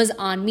was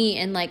on me,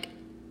 and like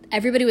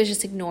everybody was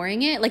just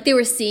ignoring it. Like they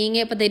were seeing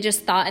it, but they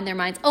just thought in their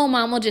minds, oh,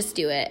 mom will just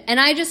do it. And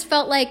I just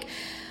felt like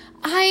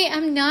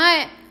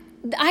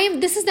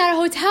this is not a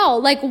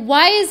hotel. Like,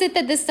 why is it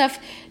that this stuff,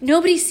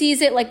 nobody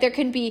sees it? Like there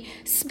can be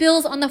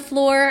spills on the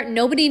floor.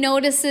 Nobody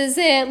notices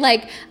it.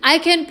 Like I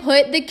can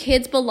put the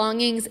kids'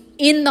 belongings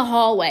in the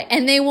hallway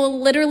and they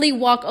will literally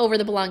walk over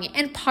the belonging.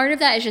 And part of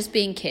that is just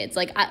being kids.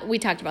 Like we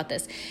talked about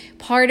this.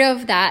 Part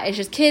of that is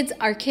just kids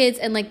are kids,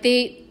 and like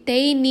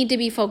they need to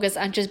be focused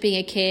on just being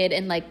a kid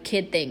and like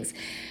kid things.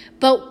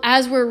 But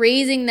as we're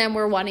raising them,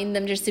 we're wanting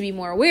them just to be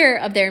more aware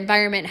of their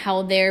environment,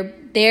 how their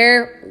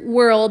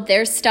world,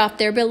 their stuff,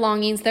 their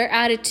belongings, their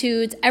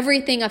attitudes,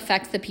 everything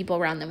affects the people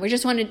around them. We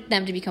just wanted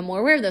them to become more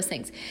aware of those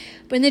things.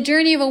 But in the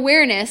journey of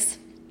awareness,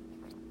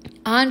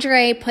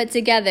 Andre put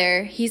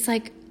together, he's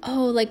like,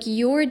 oh, like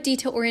you're a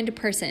detail-oriented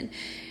person.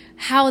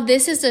 How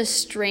this is a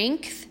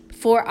strength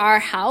for our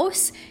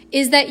house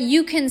is that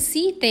you can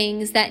see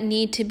things that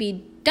need to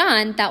be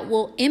done that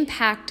will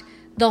impact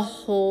the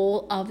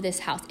whole of this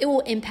house. It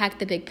will impact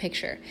the big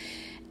picture.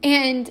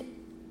 And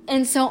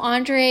so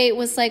Andre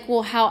was like,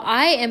 well, how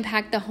I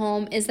impact the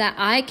home is that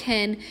I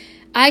can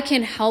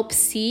help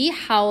see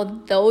how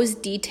those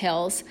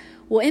details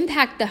will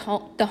impact the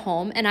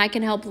home, and I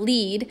can help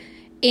lead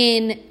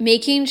in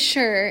making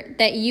sure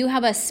that you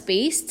have a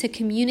space to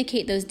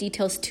communicate those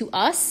details to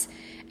us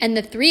and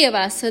the three of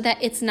us so that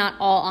it's not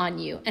all on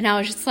you. And I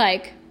was just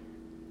like,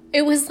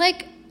 it was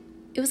like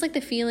the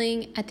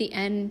feeling at the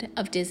end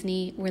of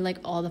Disney where like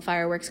all the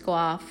fireworks go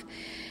off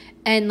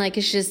and like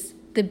it's just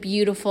the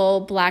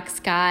beautiful black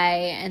sky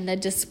and the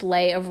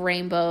display of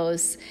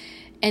rainbows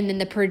and then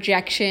the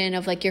projection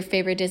of like your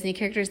favorite Disney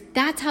characters.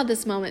 That's how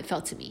this moment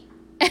felt to me.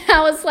 And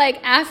I was like,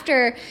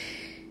 after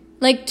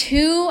like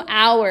 2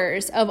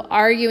 hours of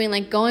arguing,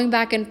 like going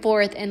back and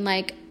forth and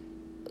like,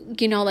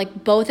 you know,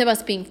 like both of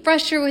us being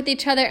frustrated with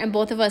each other and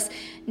both of us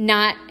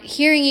not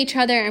hearing each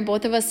other and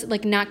both of us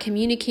like not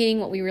communicating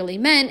what we really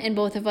meant and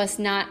both of us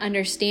not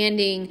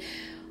understanding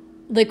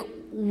like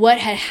what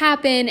had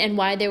happened and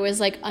why there was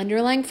like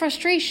underlying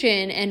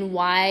frustration and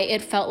why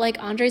it felt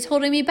like Andre's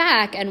holding me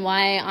back and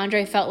why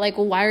Andre felt like,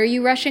 well, why are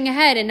you rushing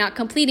ahead and not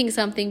completing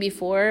something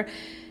before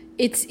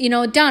it's, you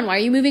know, done? Why are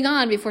you moving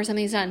on before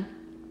something's done?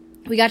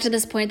 We got to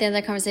this point at the end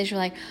of the conversation,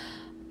 we're like,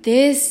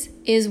 this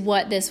is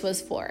what this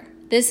was for.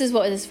 This is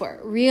what this is for.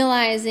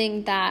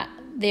 Realizing that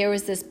there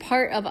was this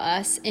part of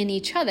us in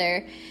each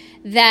other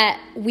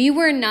that we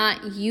were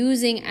not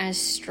using as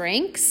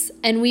strengths,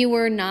 and we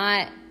were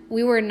not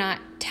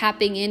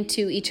tapping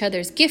into each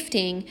other's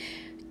gifting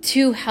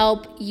to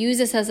help use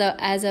this as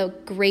a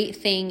great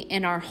thing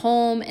in our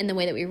home and the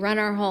way that we run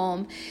our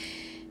home.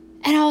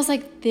 And I was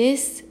like,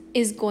 this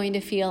is going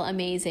to feel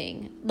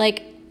amazing.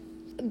 Like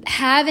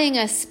having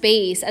a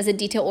space as a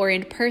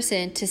detail-oriented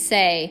person to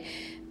say,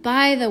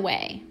 by the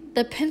way,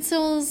 the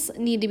pencils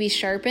need to be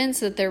sharpened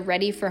so that they're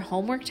ready for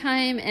homework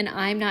time, and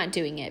I'm not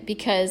doing it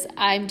because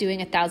I'm doing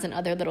 1,000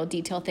 other little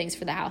detail things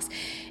for the house.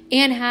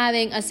 And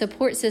having a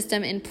support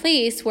system in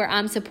place where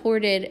I'm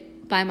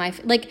supported by my,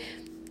 like,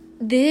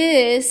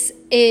 this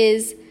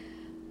is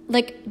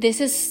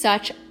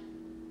such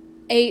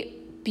a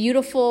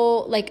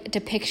beautiful, like,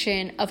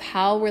 depiction of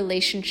how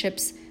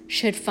relationships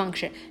should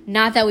function.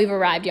 Not that we've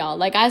arrived, y'all.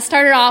 Like, I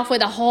started off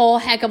with a whole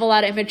heck of a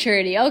lot of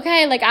immaturity.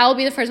 Okay, like, I will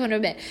be the first one to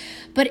admit.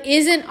 But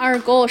shouldn't our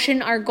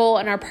goal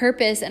and our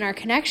purpose and our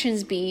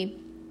connections be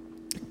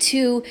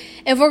to,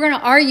 if we're going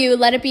to argue,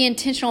 let it be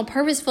intentional,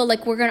 purposeful,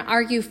 like we're going to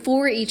argue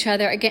for each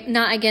other,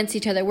 not against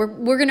each other.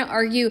 We're going to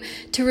argue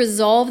to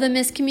resolve the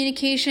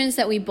miscommunications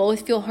that we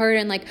both feel hurt,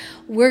 and like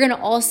we're going to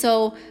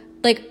also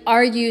like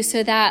argue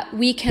so that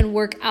we can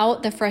work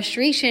out the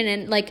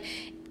frustration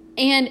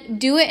and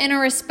do it in a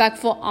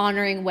respectful,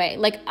 honoring way.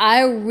 Like,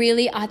 I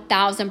really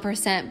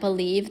 1,000%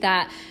 believe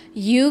that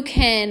you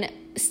can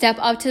step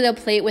up to the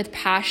plate with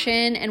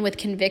passion and with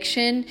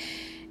conviction,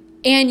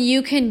 and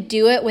you can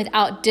do it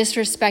without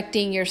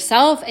disrespecting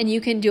yourself, and you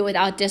can do it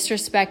without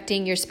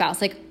disrespecting your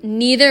spouse. Like,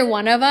 neither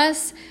one of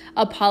us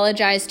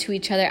apologized to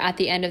each other at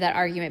the end of that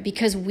argument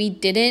because we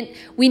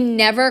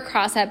never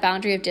crossed that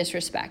boundary of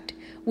disrespect.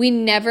 We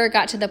never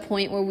got to the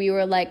point where we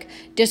were like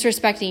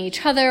disrespecting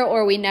each other,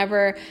 or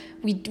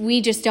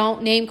we just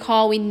don't name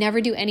call. We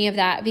never do any of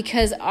that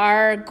because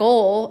our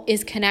goal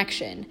is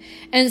connection.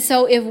 And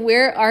so if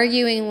we're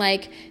arguing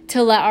like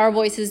to let our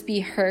voices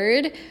be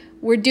heard,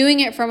 we're doing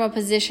it from a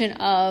position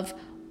of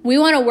we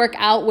want to work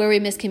out where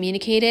we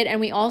miscommunicated, and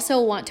we also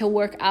want to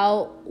work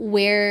out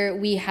where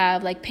we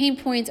have like pain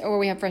points or where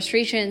we have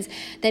frustrations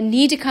that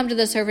need to come to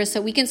the surface so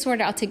we can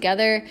sort it out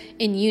together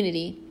in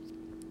unity.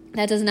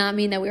 That does not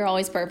mean that we're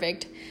always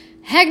perfect.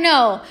 Heck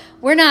no,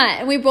 we're not.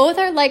 And we both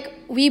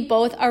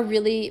are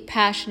really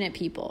passionate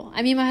people.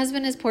 I mean, my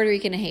husband is Puerto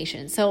Rican and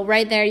Haitian. So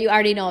right there, you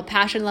already know a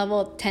passion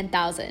level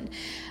 10,000.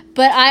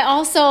 But I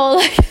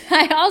also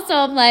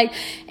am like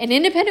an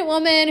independent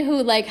woman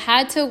who like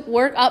had to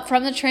work up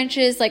from the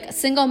trenches, like a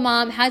single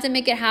mom, had to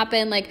make it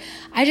happen. Like,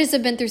 I just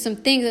have been through some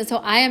things. And so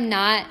I am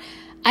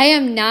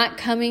not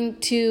coming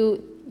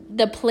to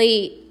the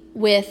plate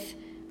with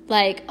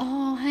like,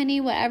 oh,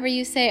 honey, whatever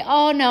you say.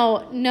 Oh,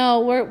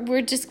 no, we're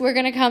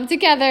going to come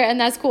together, and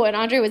that's cool. And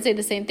Andre would say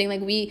the same thing.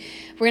 Like, we're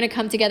going to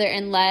come together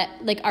and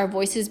let like our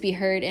voices be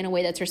heard in a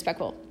way that's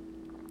respectful.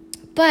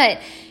 But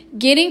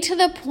getting to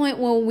the point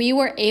where we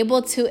were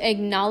able to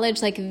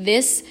acknowledge like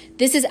this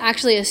is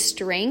actually a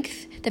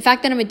strength. The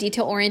fact that I'm a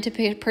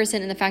detail-oriented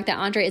person and the fact that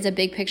Andre is a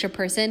big picture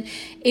person,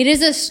 it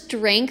is a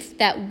strength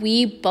that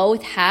we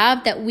both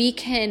have, that we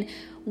can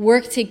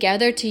work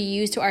together to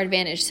use to our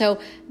advantage. So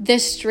the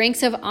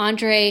strengths of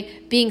Andre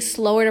being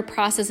slower to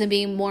process and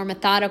being more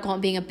methodical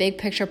and being a big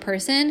picture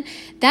person,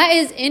 that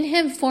is in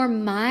him for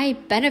my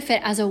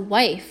benefit as a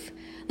wife.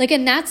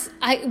 And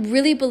I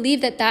really believe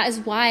that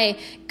is why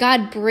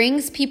God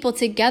brings people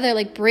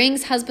together,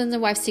 brings husbands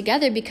and wives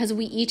together, because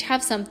we each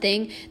have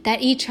something that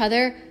each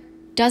other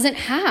doesn't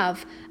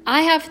have.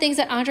 I have things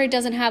that Andre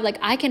doesn't have.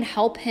 I can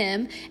help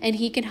him and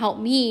he can help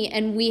me,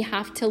 and we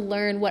have to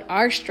learn what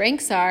our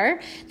strengths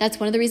are. That's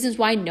one of the reasons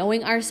why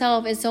knowing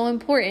ourselves is so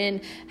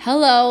important.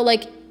 Hello,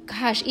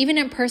 gosh, even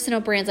in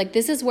personal brands,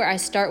 this is where I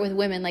start with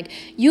women.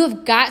 You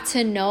have got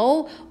to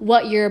know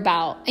what you're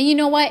about. And you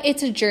know what?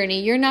 It's a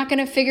journey. You're not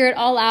going to figure it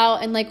all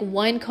out in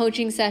one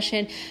coaching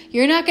session.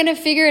 You're not going to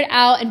figure it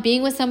out and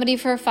being with somebody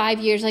for 5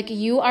 years.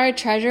 You are a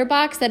treasure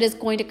box that is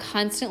going to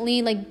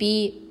constantly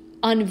be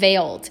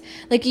unveiled.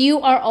 You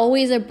are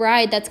always a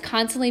bride that's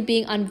constantly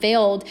being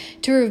unveiled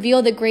to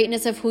reveal the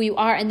greatness of who you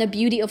are and the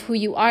beauty of who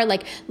you are.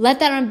 Let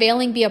that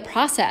unveiling be a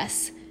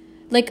process.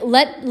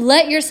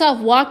 Let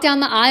yourself walk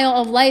down the aisle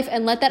of life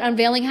and let that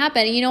unveiling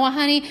happen. And you know what,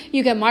 honey?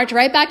 You can march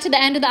right back to the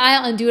end of the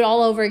aisle and do it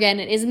all over again.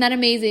 And isn't that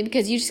amazing?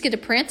 Because you just get to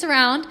prance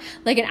around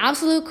like an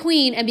absolute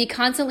queen and be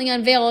constantly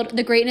unveiled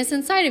the greatness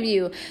inside of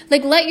you.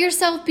 Let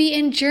yourself be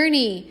in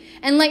journey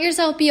and let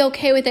yourself be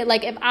okay with it.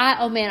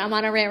 I'm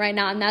on a rant right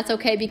now, and that's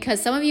okay,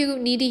 because some of you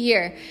need to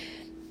hear.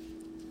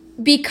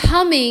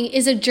 Becoming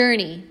is a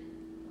journey.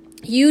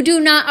 You do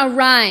not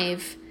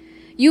arrive.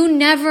 You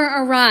never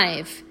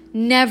arrive.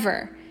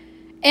 Never.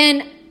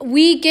 And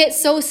we get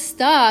so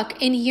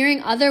stuck in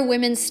hearing other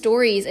women's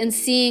stories and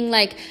seeing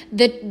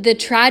the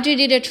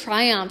tragedy to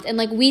triumph. And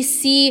we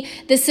see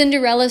the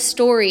Cinderella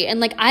story.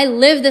 And I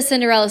live the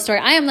Cinderella story.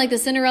 I am the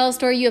Cinderella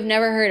story you have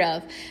never heard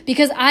of,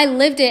 because I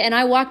lived it and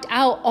I walked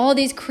out all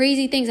these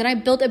crazy things. And I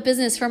built a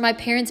business from my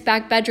parents'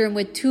 back bedroom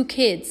with 2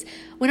 kids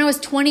when I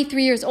was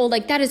 23 years old.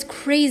 That is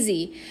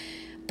crazy.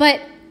 But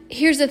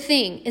here's the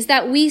thing, is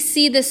that we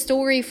see the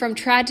story from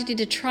tragedy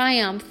to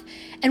triumph,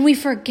 and we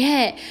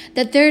forget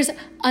that there's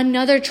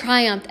another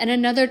triumph and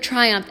another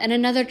triumph and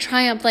another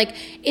triumph.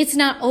 It's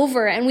not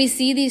over. And we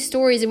see these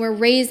stories, and we're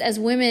raised as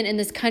women in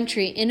this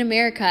country, in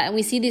America. And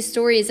we see these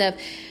stories of,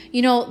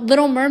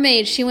 Little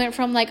Mermaid. She went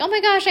from oh my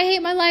gosh, I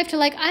hate my life, to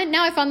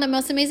now I found the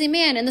most amazing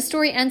man. And the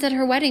story ends at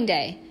her wedding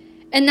day.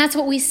 And that's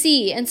what we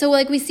see. And so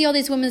we see all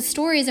these women's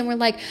stories and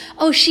we're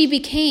oh, she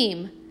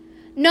became.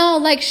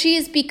 No, she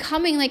is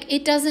becoming.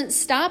 It doesn't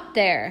stop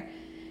there.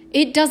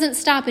 It doesn't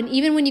stop. And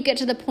even when you get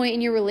to the point in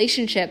your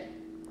relationship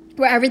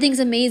where everything's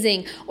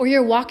amazing, or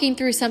you're walking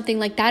through something,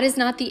 that is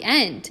not the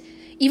end.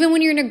 Even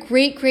when you're in a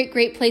great, great,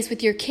 great place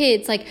with your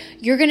kids,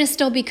 you're going to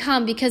still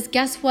become, because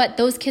guess what?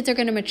 Those kids are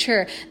going to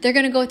mature. They're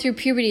going to go through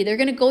puberty. They're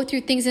going to go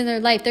through things in their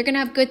life. They're going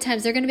to have good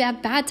times. They're going to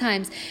have bad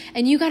times.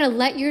 And you got to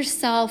let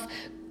yourself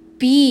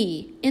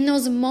be in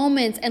those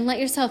moments and let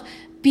yourself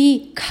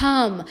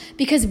become,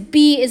 because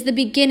be is the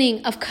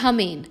beginning of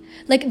coming.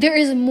 There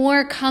is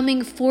more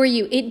coming for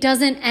you. It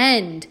doesn't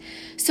end.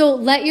 So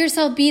let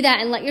yourself be that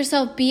and let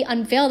yourself be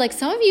unveiled.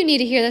 Some of you need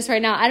to hear this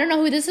right now. I don't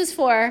know who this is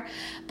for,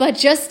 but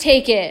just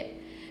take it.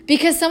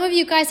 Because some of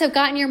you guys have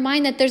gotten your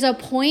mind that there's a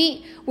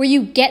point where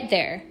you get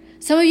there.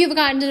 Some of you have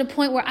gotten to the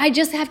point where I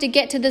just have to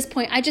get to this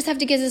point. I just have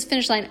to get to this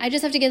finish line. I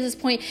just have to get to this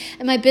point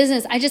in my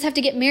business. I just have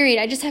to get married.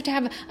 I just have to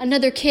have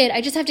another kid. I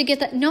just have to get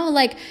that. No,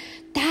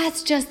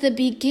 that's just the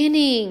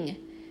beginning.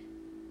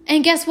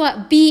 And guess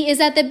what? Be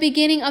is at the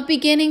beginning of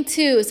beginning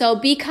too. So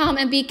become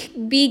and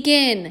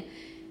begin.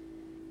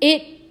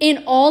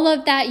 In all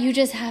of that, you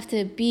just have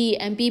to be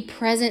and be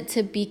present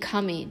to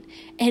becoming.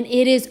 And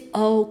it is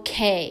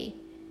okay.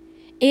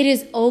 It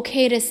is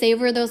okay to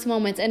savor those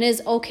moments, and it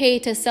is okay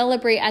to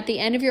celebrate at the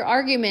end of your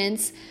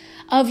arguments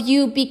of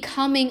you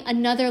becoming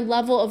another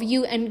level of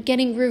you and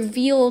getting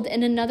revealed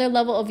in another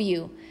level of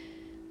you.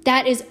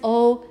 That is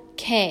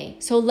okay.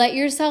 So let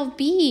yourself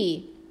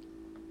be.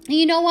 And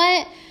you know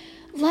what?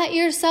 Let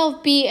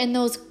yourself be in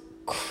those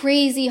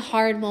crazy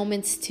hard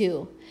moments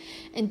too.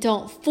 And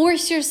don't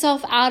force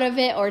yourself out of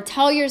it or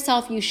tell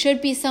yourself you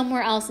should be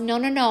somewhere else.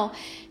 No.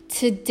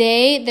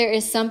 Today, there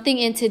is something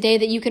in today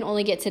that you can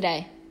only get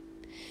today.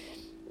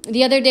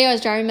 The other day I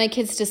was driving my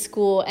kids to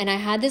school, and I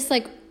had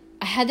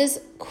this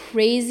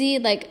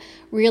crazy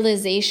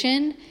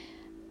realization,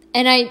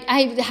 and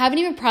I haven't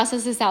even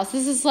processed this out. So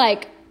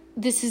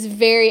this is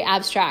very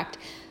abstract.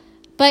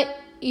 But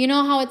you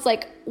know how it's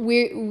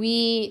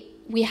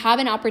we have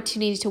an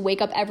opportunity to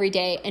wake up every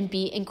day and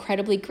be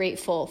incredibly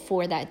grateful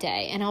for that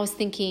day. And I was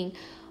thinking,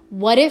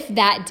 what if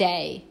that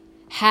day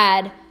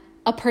had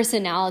a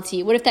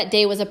personality? What if that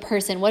day was a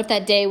person? What if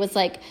that day was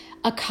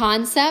a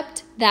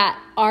concept that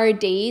our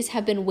days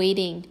have been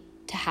waiting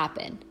to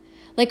happen?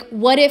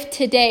 What if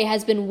today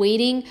has been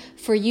waiting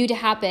for you to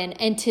happen?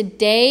 And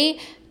today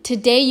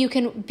you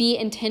can be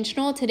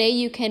intentional. Today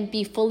you can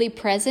be fully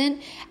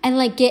present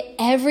and get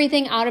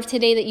everything out of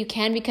today that you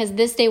can, because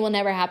this day will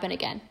never happen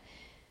again.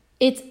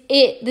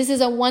 This is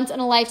a once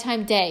in a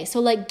lifetime day.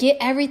 So get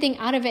everything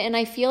out of it. And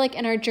I feel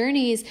in our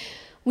journeys,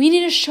 we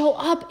need to show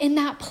up in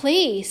that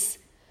place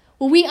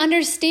where we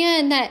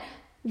understand that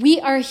We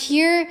are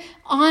here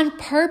on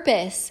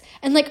purpose.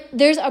 And like,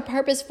 there's a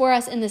purpose for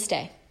us in this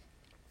day.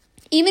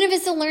 Even if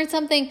it's to learn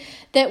something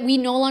that we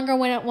no longer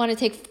want to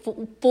take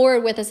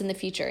forward with us in the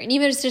future. And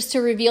even if it's just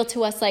to reveal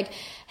to us like,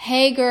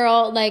 hey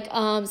girl, like,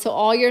 so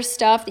all your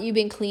stuff that you've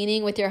been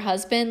cleaning with your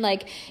husband,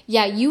 like,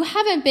 yeah, you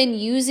haven't been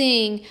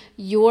using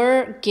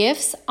your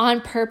gifts on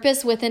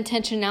purpose with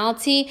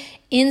intentionality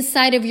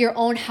inside of your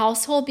own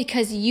household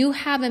because you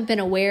haven't been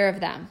aware of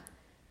them.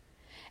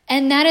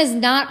 And that is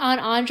not on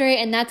Andre,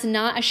 and that's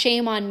not a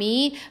shame on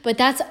me, but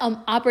that's an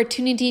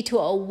opportunity to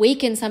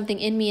awaken something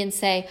in me and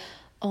say,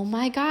 oh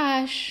my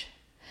gosh,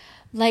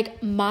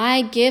 like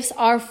my gifts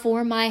are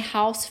for my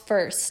house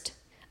first.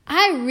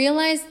 I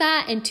realized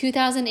that in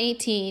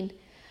 2018.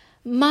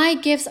 My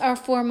gifts are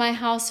for my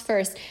house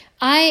first.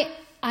 I'm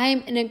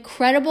an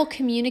incredible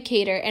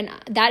communicator, and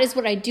that is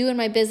what I do in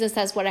my business.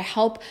 That is what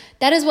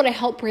I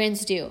help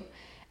brands do.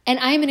 And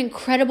I'm an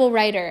incredible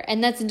writer,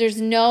 and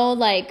there's no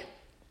like,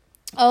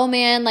 oh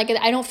man, like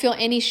I don't feel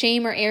any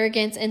shame or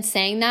arrogance in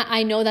saying that.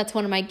 I know that's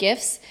one of my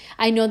gifts.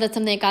 I know that's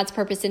something that God's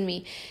purpose in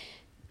me.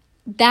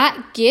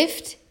 That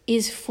gift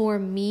is for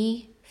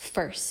me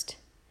first.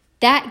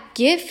 That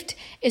gift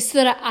is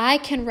so that I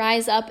can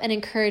rise up and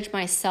encourage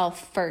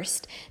myself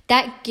first.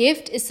 That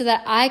gift is so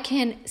that I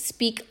can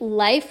speak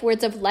life,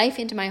 words of life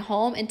into my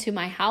home, into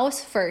my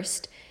house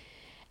first.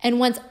 And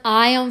once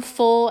I am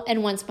full,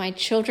 and once my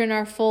children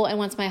are full, and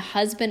once my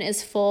husband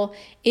is full,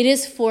 it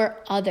is for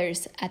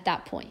others at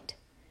that point.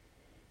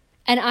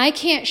 And I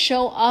can't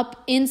show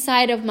up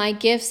inside of my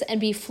gifts and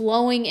be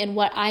flowing in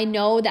what I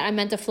know that I'm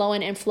meant to flow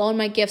in and flow in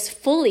my gifts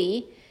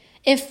fully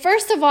if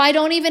first of all I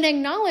don't even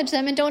acknowledge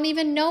them and don't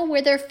even know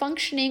where they're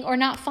functioning or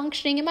not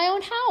functioning in my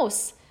own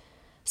house.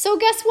 So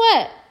guess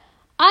what?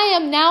 I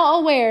am now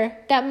aware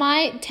that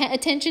my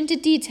attention to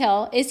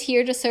detail is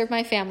here to serve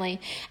my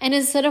family. And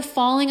instead of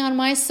falling on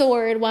my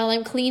sword while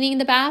I'm cleaning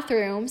the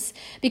bathrooms,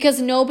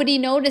 because nobody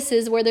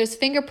notices where there's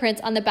fingerprints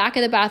on the back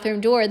of the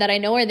bathroom door that I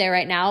know are there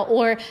right now,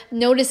 or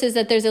notices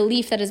that there's a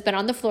leaf that has been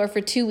on the floor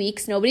for 2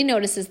 weeks, nobody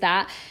notices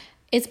that.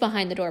 It's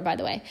behind the door, by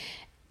the way.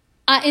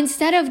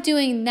 Instead of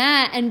doing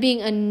that and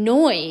being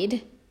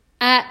annoyed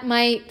at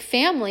my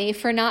family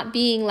for not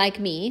being like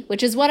me,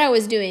 which is what I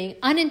was doing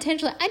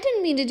unintentionally. I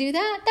didn't mean to do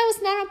that. That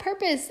was not on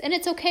purpose. And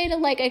it's okay to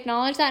like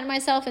acknowledge that in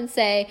myself and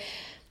say,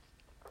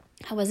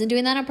 I wasn't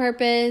doing that on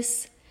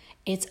purpose.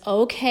 It's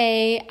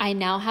okay. I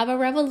now have a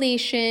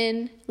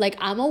revelation. Like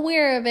I'm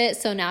aware of it.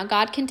 So now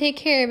God can take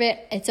care of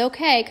it. It's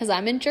okay because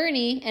I'm in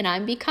journey and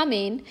I'm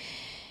becoming.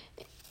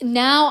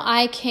 Now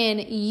I can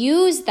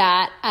use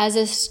that as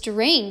a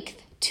strength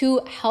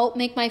to help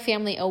make my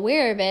family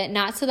aware of it,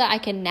 not so that I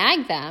can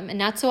nag them and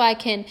not so I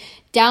can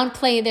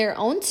downplay their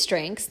own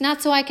strengths,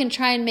 not so I can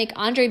try and make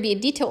Andre be a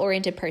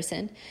detail-oriented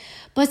person,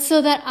 but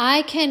so that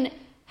I can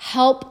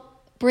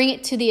help bring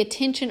it to the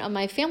attention of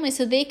my family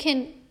so they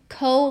can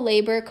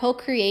co-labor,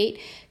 co-create,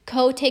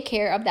 co-take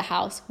care of the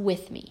house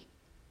with me.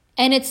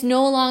 And it's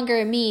no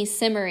longer me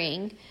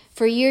simmering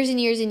for years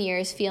and years and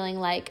years feeling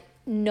like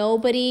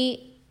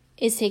nobody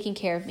is taking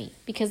care of me,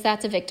 because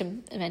that's a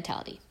victim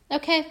mentality.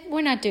 Okay,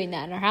 we're not doing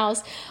that in our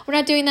house. We're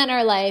not doing that in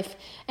our life.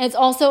 And it's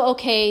also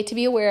okay to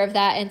be aware of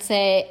that and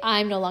say,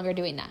 I'm no longer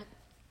doing that.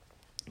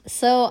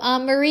 So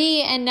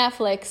Marie and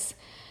Netflix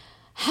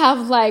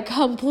have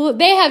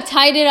they have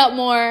tied it up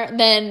more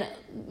than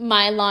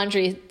my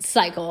laundry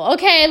cycle.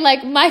 Okay,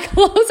 like my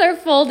clothes are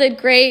folded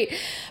great,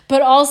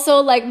 but also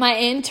like my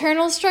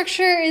internal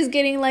structure is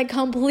getting like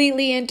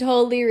completely and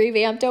totally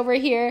revamped over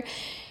here.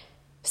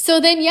 So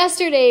then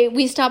yesterday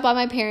we stopped by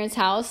my parents'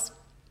 house.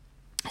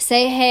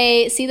 Say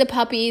hey, see the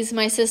puppies.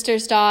 My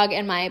sister's dog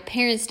and my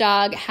parents'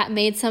 dog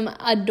made some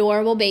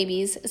adorable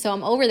babies. So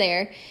I'm over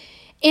there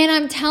and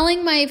I'm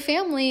telling my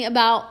family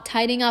about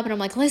tidying up. And I'm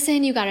like,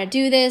 listen, you got to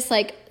do this.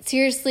 Like,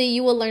 seriously,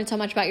 you will learn so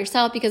much about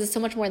yourself because it's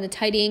so much more than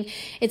tidying.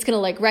 It's going to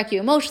like wreck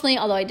you emotionally.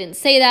 Although I didn't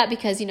say that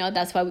because,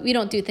 that's why we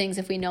don't do things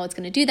if we know it's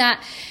going to do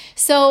that.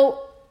 So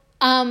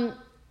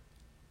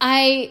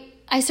I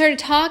started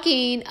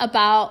talking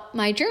about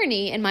my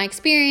journey and my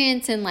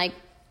experience and like,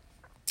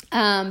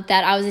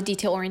 that I was a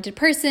detail-oriented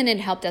person and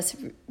helped us,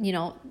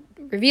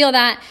 reveal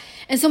that.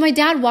 And so my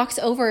dad walks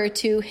over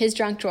to his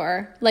junk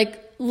drawer,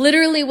 like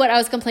literally what I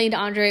was complaining to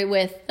Andre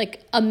with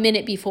like a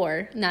minute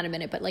before, not a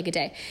minute, but like a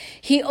day.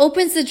 He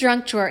opens the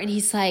junk drawer and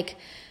he's like,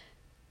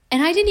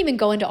 and I didn't even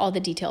go into all the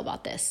detail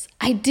about this.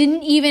 I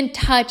didn't even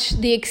touch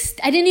the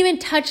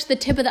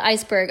tip of the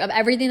iceberg of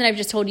everything that I've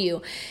just told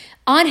you.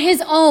 On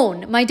his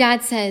own, my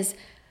dad says,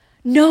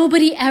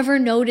 nobody ever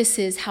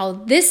notices how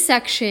this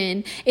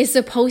section is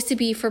supposed to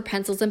be for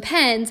pencils and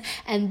pens,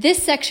 and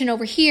this section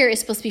over here is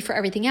supposed to be for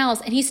everything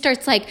else. And he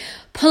starts like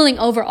pulling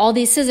over all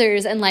these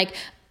scissors and like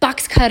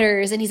box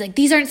cutters, and he's like,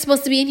 these aren't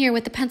supposed to be in here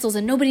with the pencils,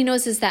 and nobody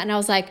notices that. And I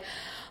was like,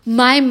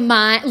 my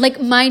mind, like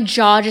my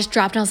jaw just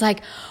dropped. And I was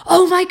like,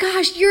 oh my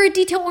gosh, you're a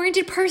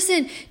detail-oriented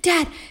person.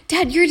 Dad,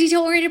 you're a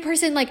detail-oriented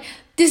person. Like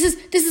this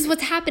is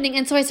what's happening.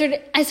 And so I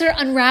started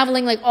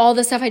unraveling like all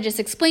the stuff I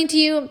just explained to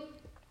you.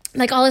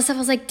 Like all this stuff, I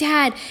was like,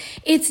 Dad,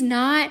 it's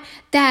not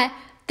that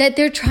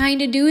they're trying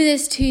to do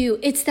this to you.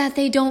 It's that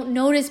they don't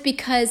notice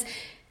because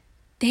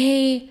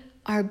they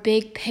are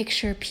big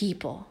picture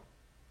people.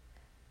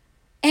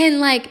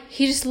 And like,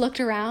 he just looked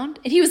around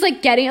and he was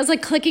like I was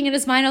like clicking in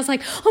his mind. I was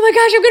like, oh my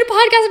gosh, I'm going to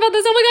podcast about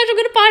this. Oh my gosh, I'm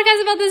going to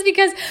podcast about this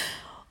because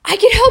I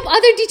can help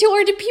other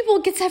detail-oriented people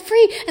get set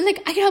free. And like,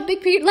 I can help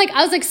big people. Like,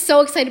 I was like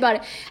so excited about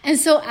it. And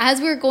so as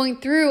we were going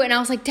through and I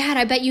was like, Dad,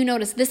 I bet you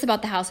noticed this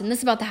about the house and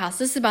this about the house,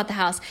 this about the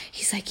house.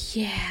 He's like,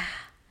 yeah.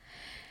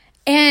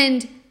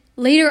 And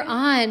later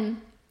on,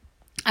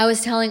 I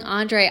was telling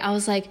Andre, I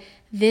was like,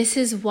 this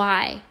is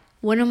why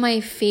one of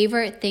my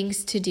favorite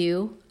things to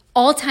do,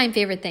 all-time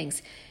favorite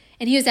things.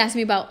 And he was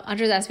asking me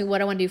Andre was asking me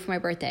what I want to do for my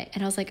birthday.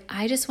 And I was like,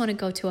 I just want to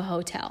go to a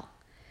hotel.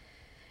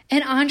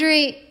 And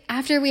Andre,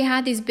 after we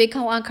had these big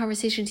long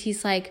conversations,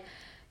 he's like,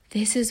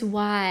 this is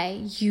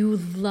why you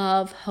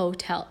love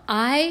hotel.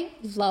 I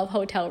love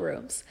hotel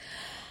rooms.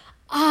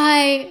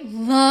 I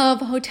love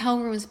hotel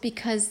rooms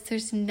because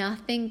there's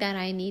nothing that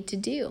I need to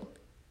do.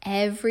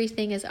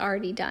 Everything is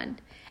already done.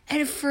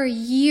 And for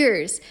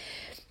years,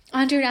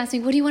 Andre would ask me,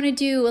 what do you want to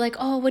do? Like,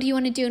 oh, what do you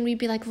want to do? And we'd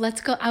be like,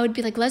 let's go. I would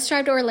be like, let's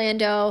drive to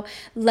Orlando.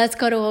 Let's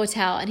go to a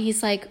hotel. And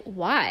he's like,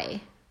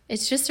 why?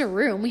 It's just a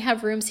room. We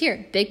have rooms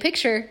here. Big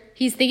picture.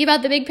 He's thinking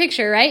about the big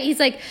picture, right? He's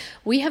like,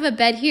 we have a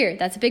bed here.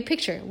 That's a big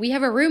picture. We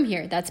have a room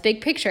here. That's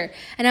big picture.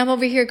 And I'm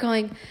over here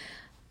going,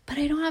 but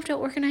I don't have to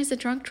organize the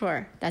trunk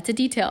drawer. That's a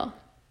detail.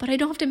 But I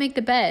don't have to make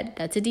the bed.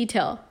 That's a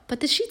detail.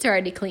 But the sheets are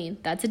already clean.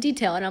 That's a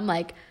detail. And I'm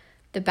like,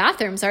 the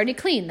bathroom's already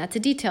clean. That's a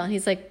detail. And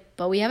he's like,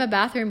 but we have a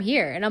bathroom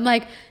here. And I'm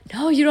like,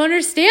 no, you don't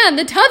understand.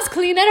 The tub's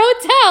clean at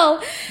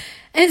hotel.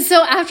 And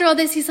so after all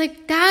this, he's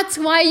like, that's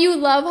why you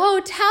love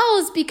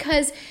hotels,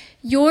 because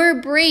your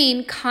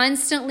brain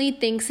constantly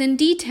thinks in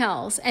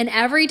details. And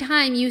every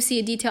time you see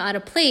a detail out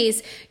of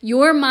place,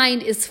 your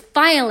mind is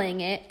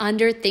filing it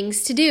under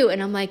things to do.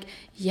 And I'm like,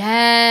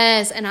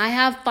 yes. And I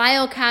have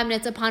file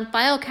cabinets upon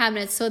file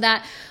cabinets so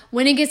that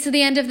when it gets to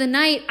the end of the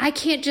night, I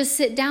can't just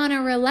sit down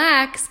and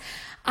relax.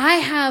 I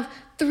have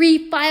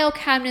 3 file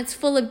cabinets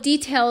full of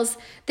details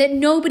that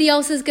nobody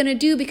else is going to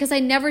do because I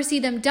never see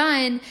them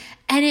done.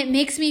 And it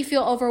makes me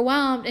feel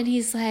overwhelmed. And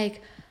he's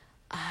like,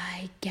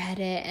 I get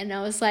it. And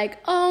I was like,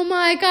 oh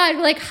my God,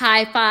 like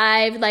high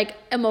five, like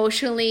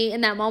emotionally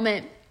in that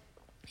moment.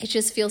 It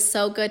just feels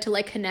so good to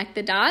like connect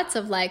the dots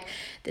of like,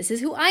 this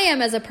is who I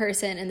am as a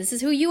person and this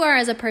is who you are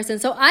as a person.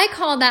 So I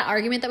call that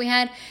argument that we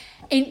had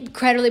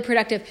incredibly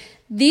productive.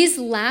 These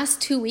last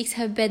 2 weeks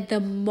have been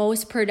the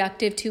most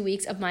productive 2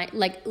 weeks of my,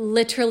 like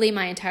literally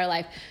my entire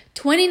life.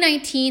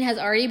 2019 has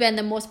already been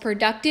the most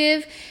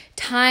productive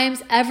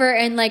times ever.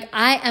 And like,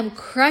 I am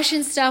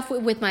crushing stuff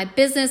with my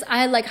business.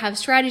 I like have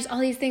strategies, all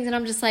these things. And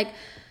I'm just like,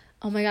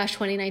 oh my gosh,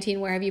 2019,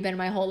 where have you been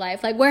my whole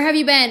life? Like, where have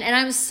you been? And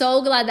I'm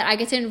so glad that I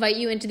get to invite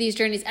you into these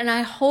journeys. And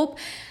I hope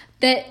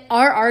that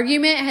our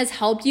argument has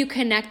helped you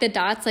connect the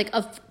dots like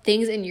of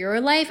things in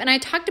your life. And I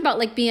talked about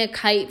like being a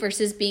kite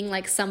versus being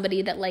like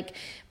somebody that like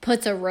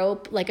puts a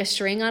rope, like a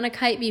string on a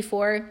kite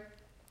before.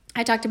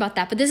 I talked about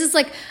that, but this is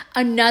like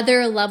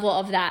another level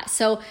of that.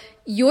 So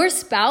your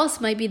spouse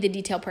might be the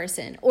detail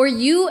person, or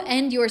you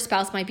and your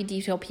spouse might be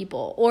detail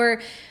people,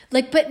 or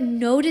like, but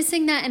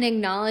noticing that and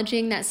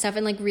acknowledging that stuff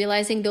and like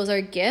realizing those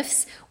are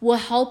gifts will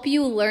help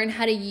you learn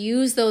how to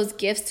use those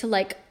gifts to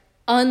like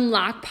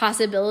unlock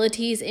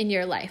possibilities in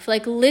your life.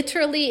 Like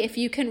literally, if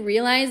you can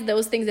realize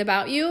those things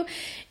about you,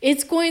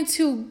 it's going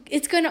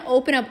to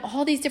open up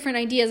all these different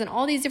ideas and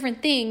all these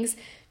different things.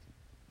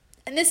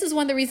 And this is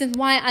one of the reasons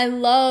why I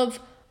love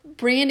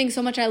branding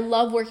so much. I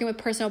love working with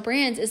personal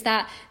brands, is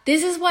that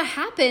this is what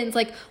happens.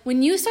 Like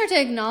when you start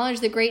to acknowledge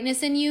the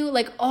greatness in you,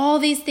 like all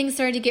these things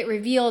start to get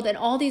revealed and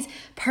all these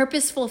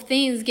purposeful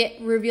things get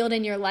revealed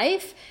in your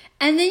life.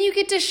 And then you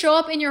get to show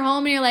up in your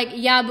home and you're like,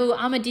 yeah, boo,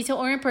 I'm a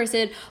detail-oriented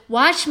person.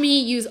 Watch me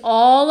use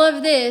all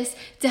of this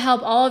to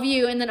help all of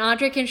you. And then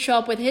Andre can show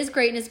up with his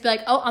greatness, be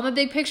like, oh, I'm a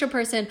big picture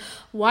person.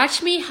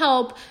 Watch me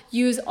help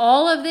use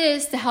all of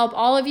this to help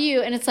all of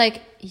you. And it's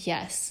like,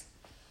 yes.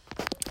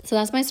 So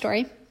that's my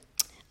story.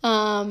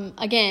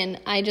 Again,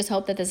 I just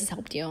hope that this has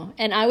helped you.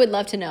 And I would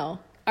love to know,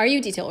 are you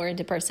a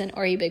detail-oriented person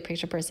or are you a big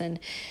picture person?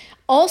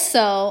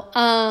 Also,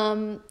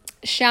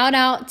 shout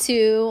out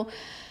to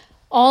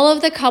all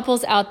of the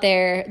couples out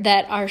there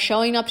that are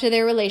showing up to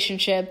their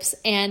relationships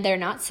and they're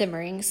not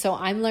simmering. So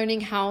I'm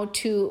learning how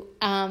to,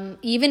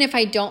 even if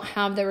I don't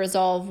have the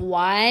resolve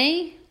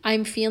why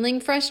I'm feeling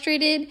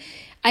frustrated,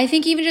 I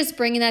think even just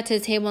bringing that to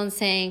the table and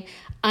saying,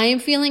 I am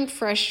feeling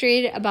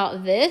frustrated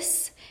about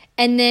this,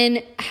 and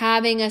then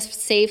having a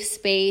safe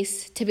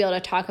space to be able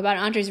to talk about it.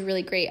 Andre's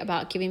really great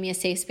about giving me a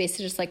safe space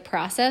to just like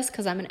process,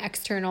 because I'm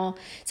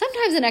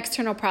sometimes an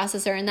external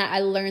processor, in that I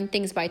learn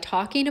things by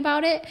talking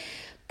about it.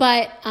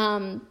 But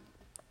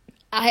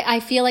I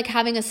feel like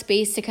having a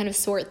space to kind of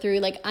sort through,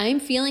 like, I'm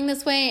feeling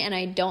this way and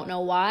I don't know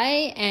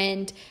why,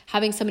 and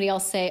having somebody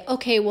else say,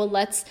 okay, well,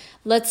 let's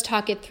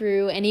talk it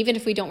through. And even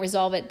if we don't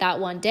resolve it that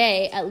one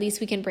day, at least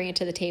we can bring it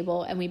to the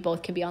table and we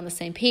both can be on the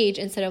same page,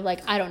 instead of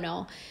like, I don't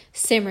know,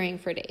 simmering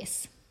for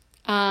days.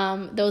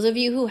 Those of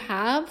you who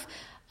have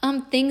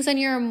things on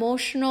your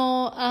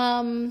emotional,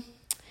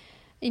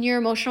 in your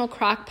emotional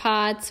crock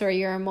pots or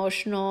your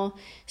emotional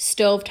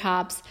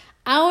stovetops,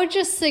 I would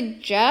just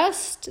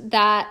suggest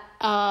that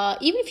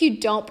even if you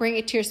don't bring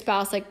it to your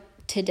spouse like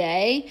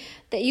today,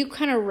 that you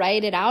kind of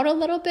write it out a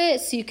little bit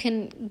so you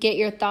can get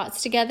your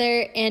thoughts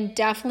together, and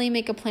definitely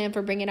make a plan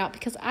for bringing it out.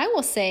 Because I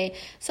will say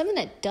something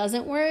that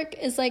doesn't work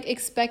is like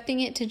expecting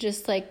it to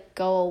just like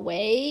go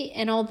away.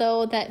 And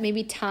although that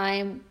maybe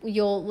time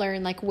you'll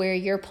learn like where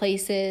your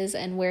place is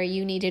and where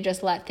you need to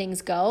just let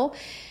things go,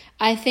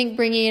 I think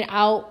bringing it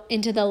out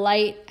into the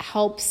light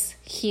helps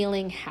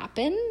healing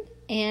happen.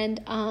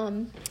 And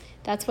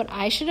that's what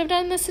I should have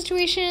done in this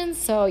situation.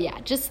 So yeah,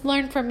 just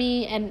learn from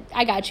me, and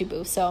I got you,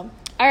 boo. So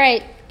all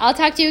right, I'll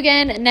talk to you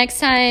again next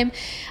time.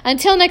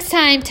 Until next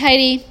time,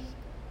 tighty,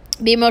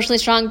 be emotionally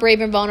strong, brave,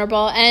 and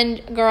vulnerable.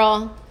 And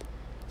girl,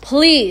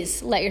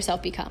 please let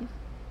yourself become.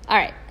 All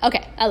right,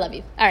 okay, I love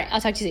you. All right,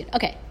 I'll talk to you soon.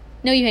 Okay,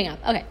 no, you hang up.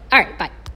 Okay, all right, bye.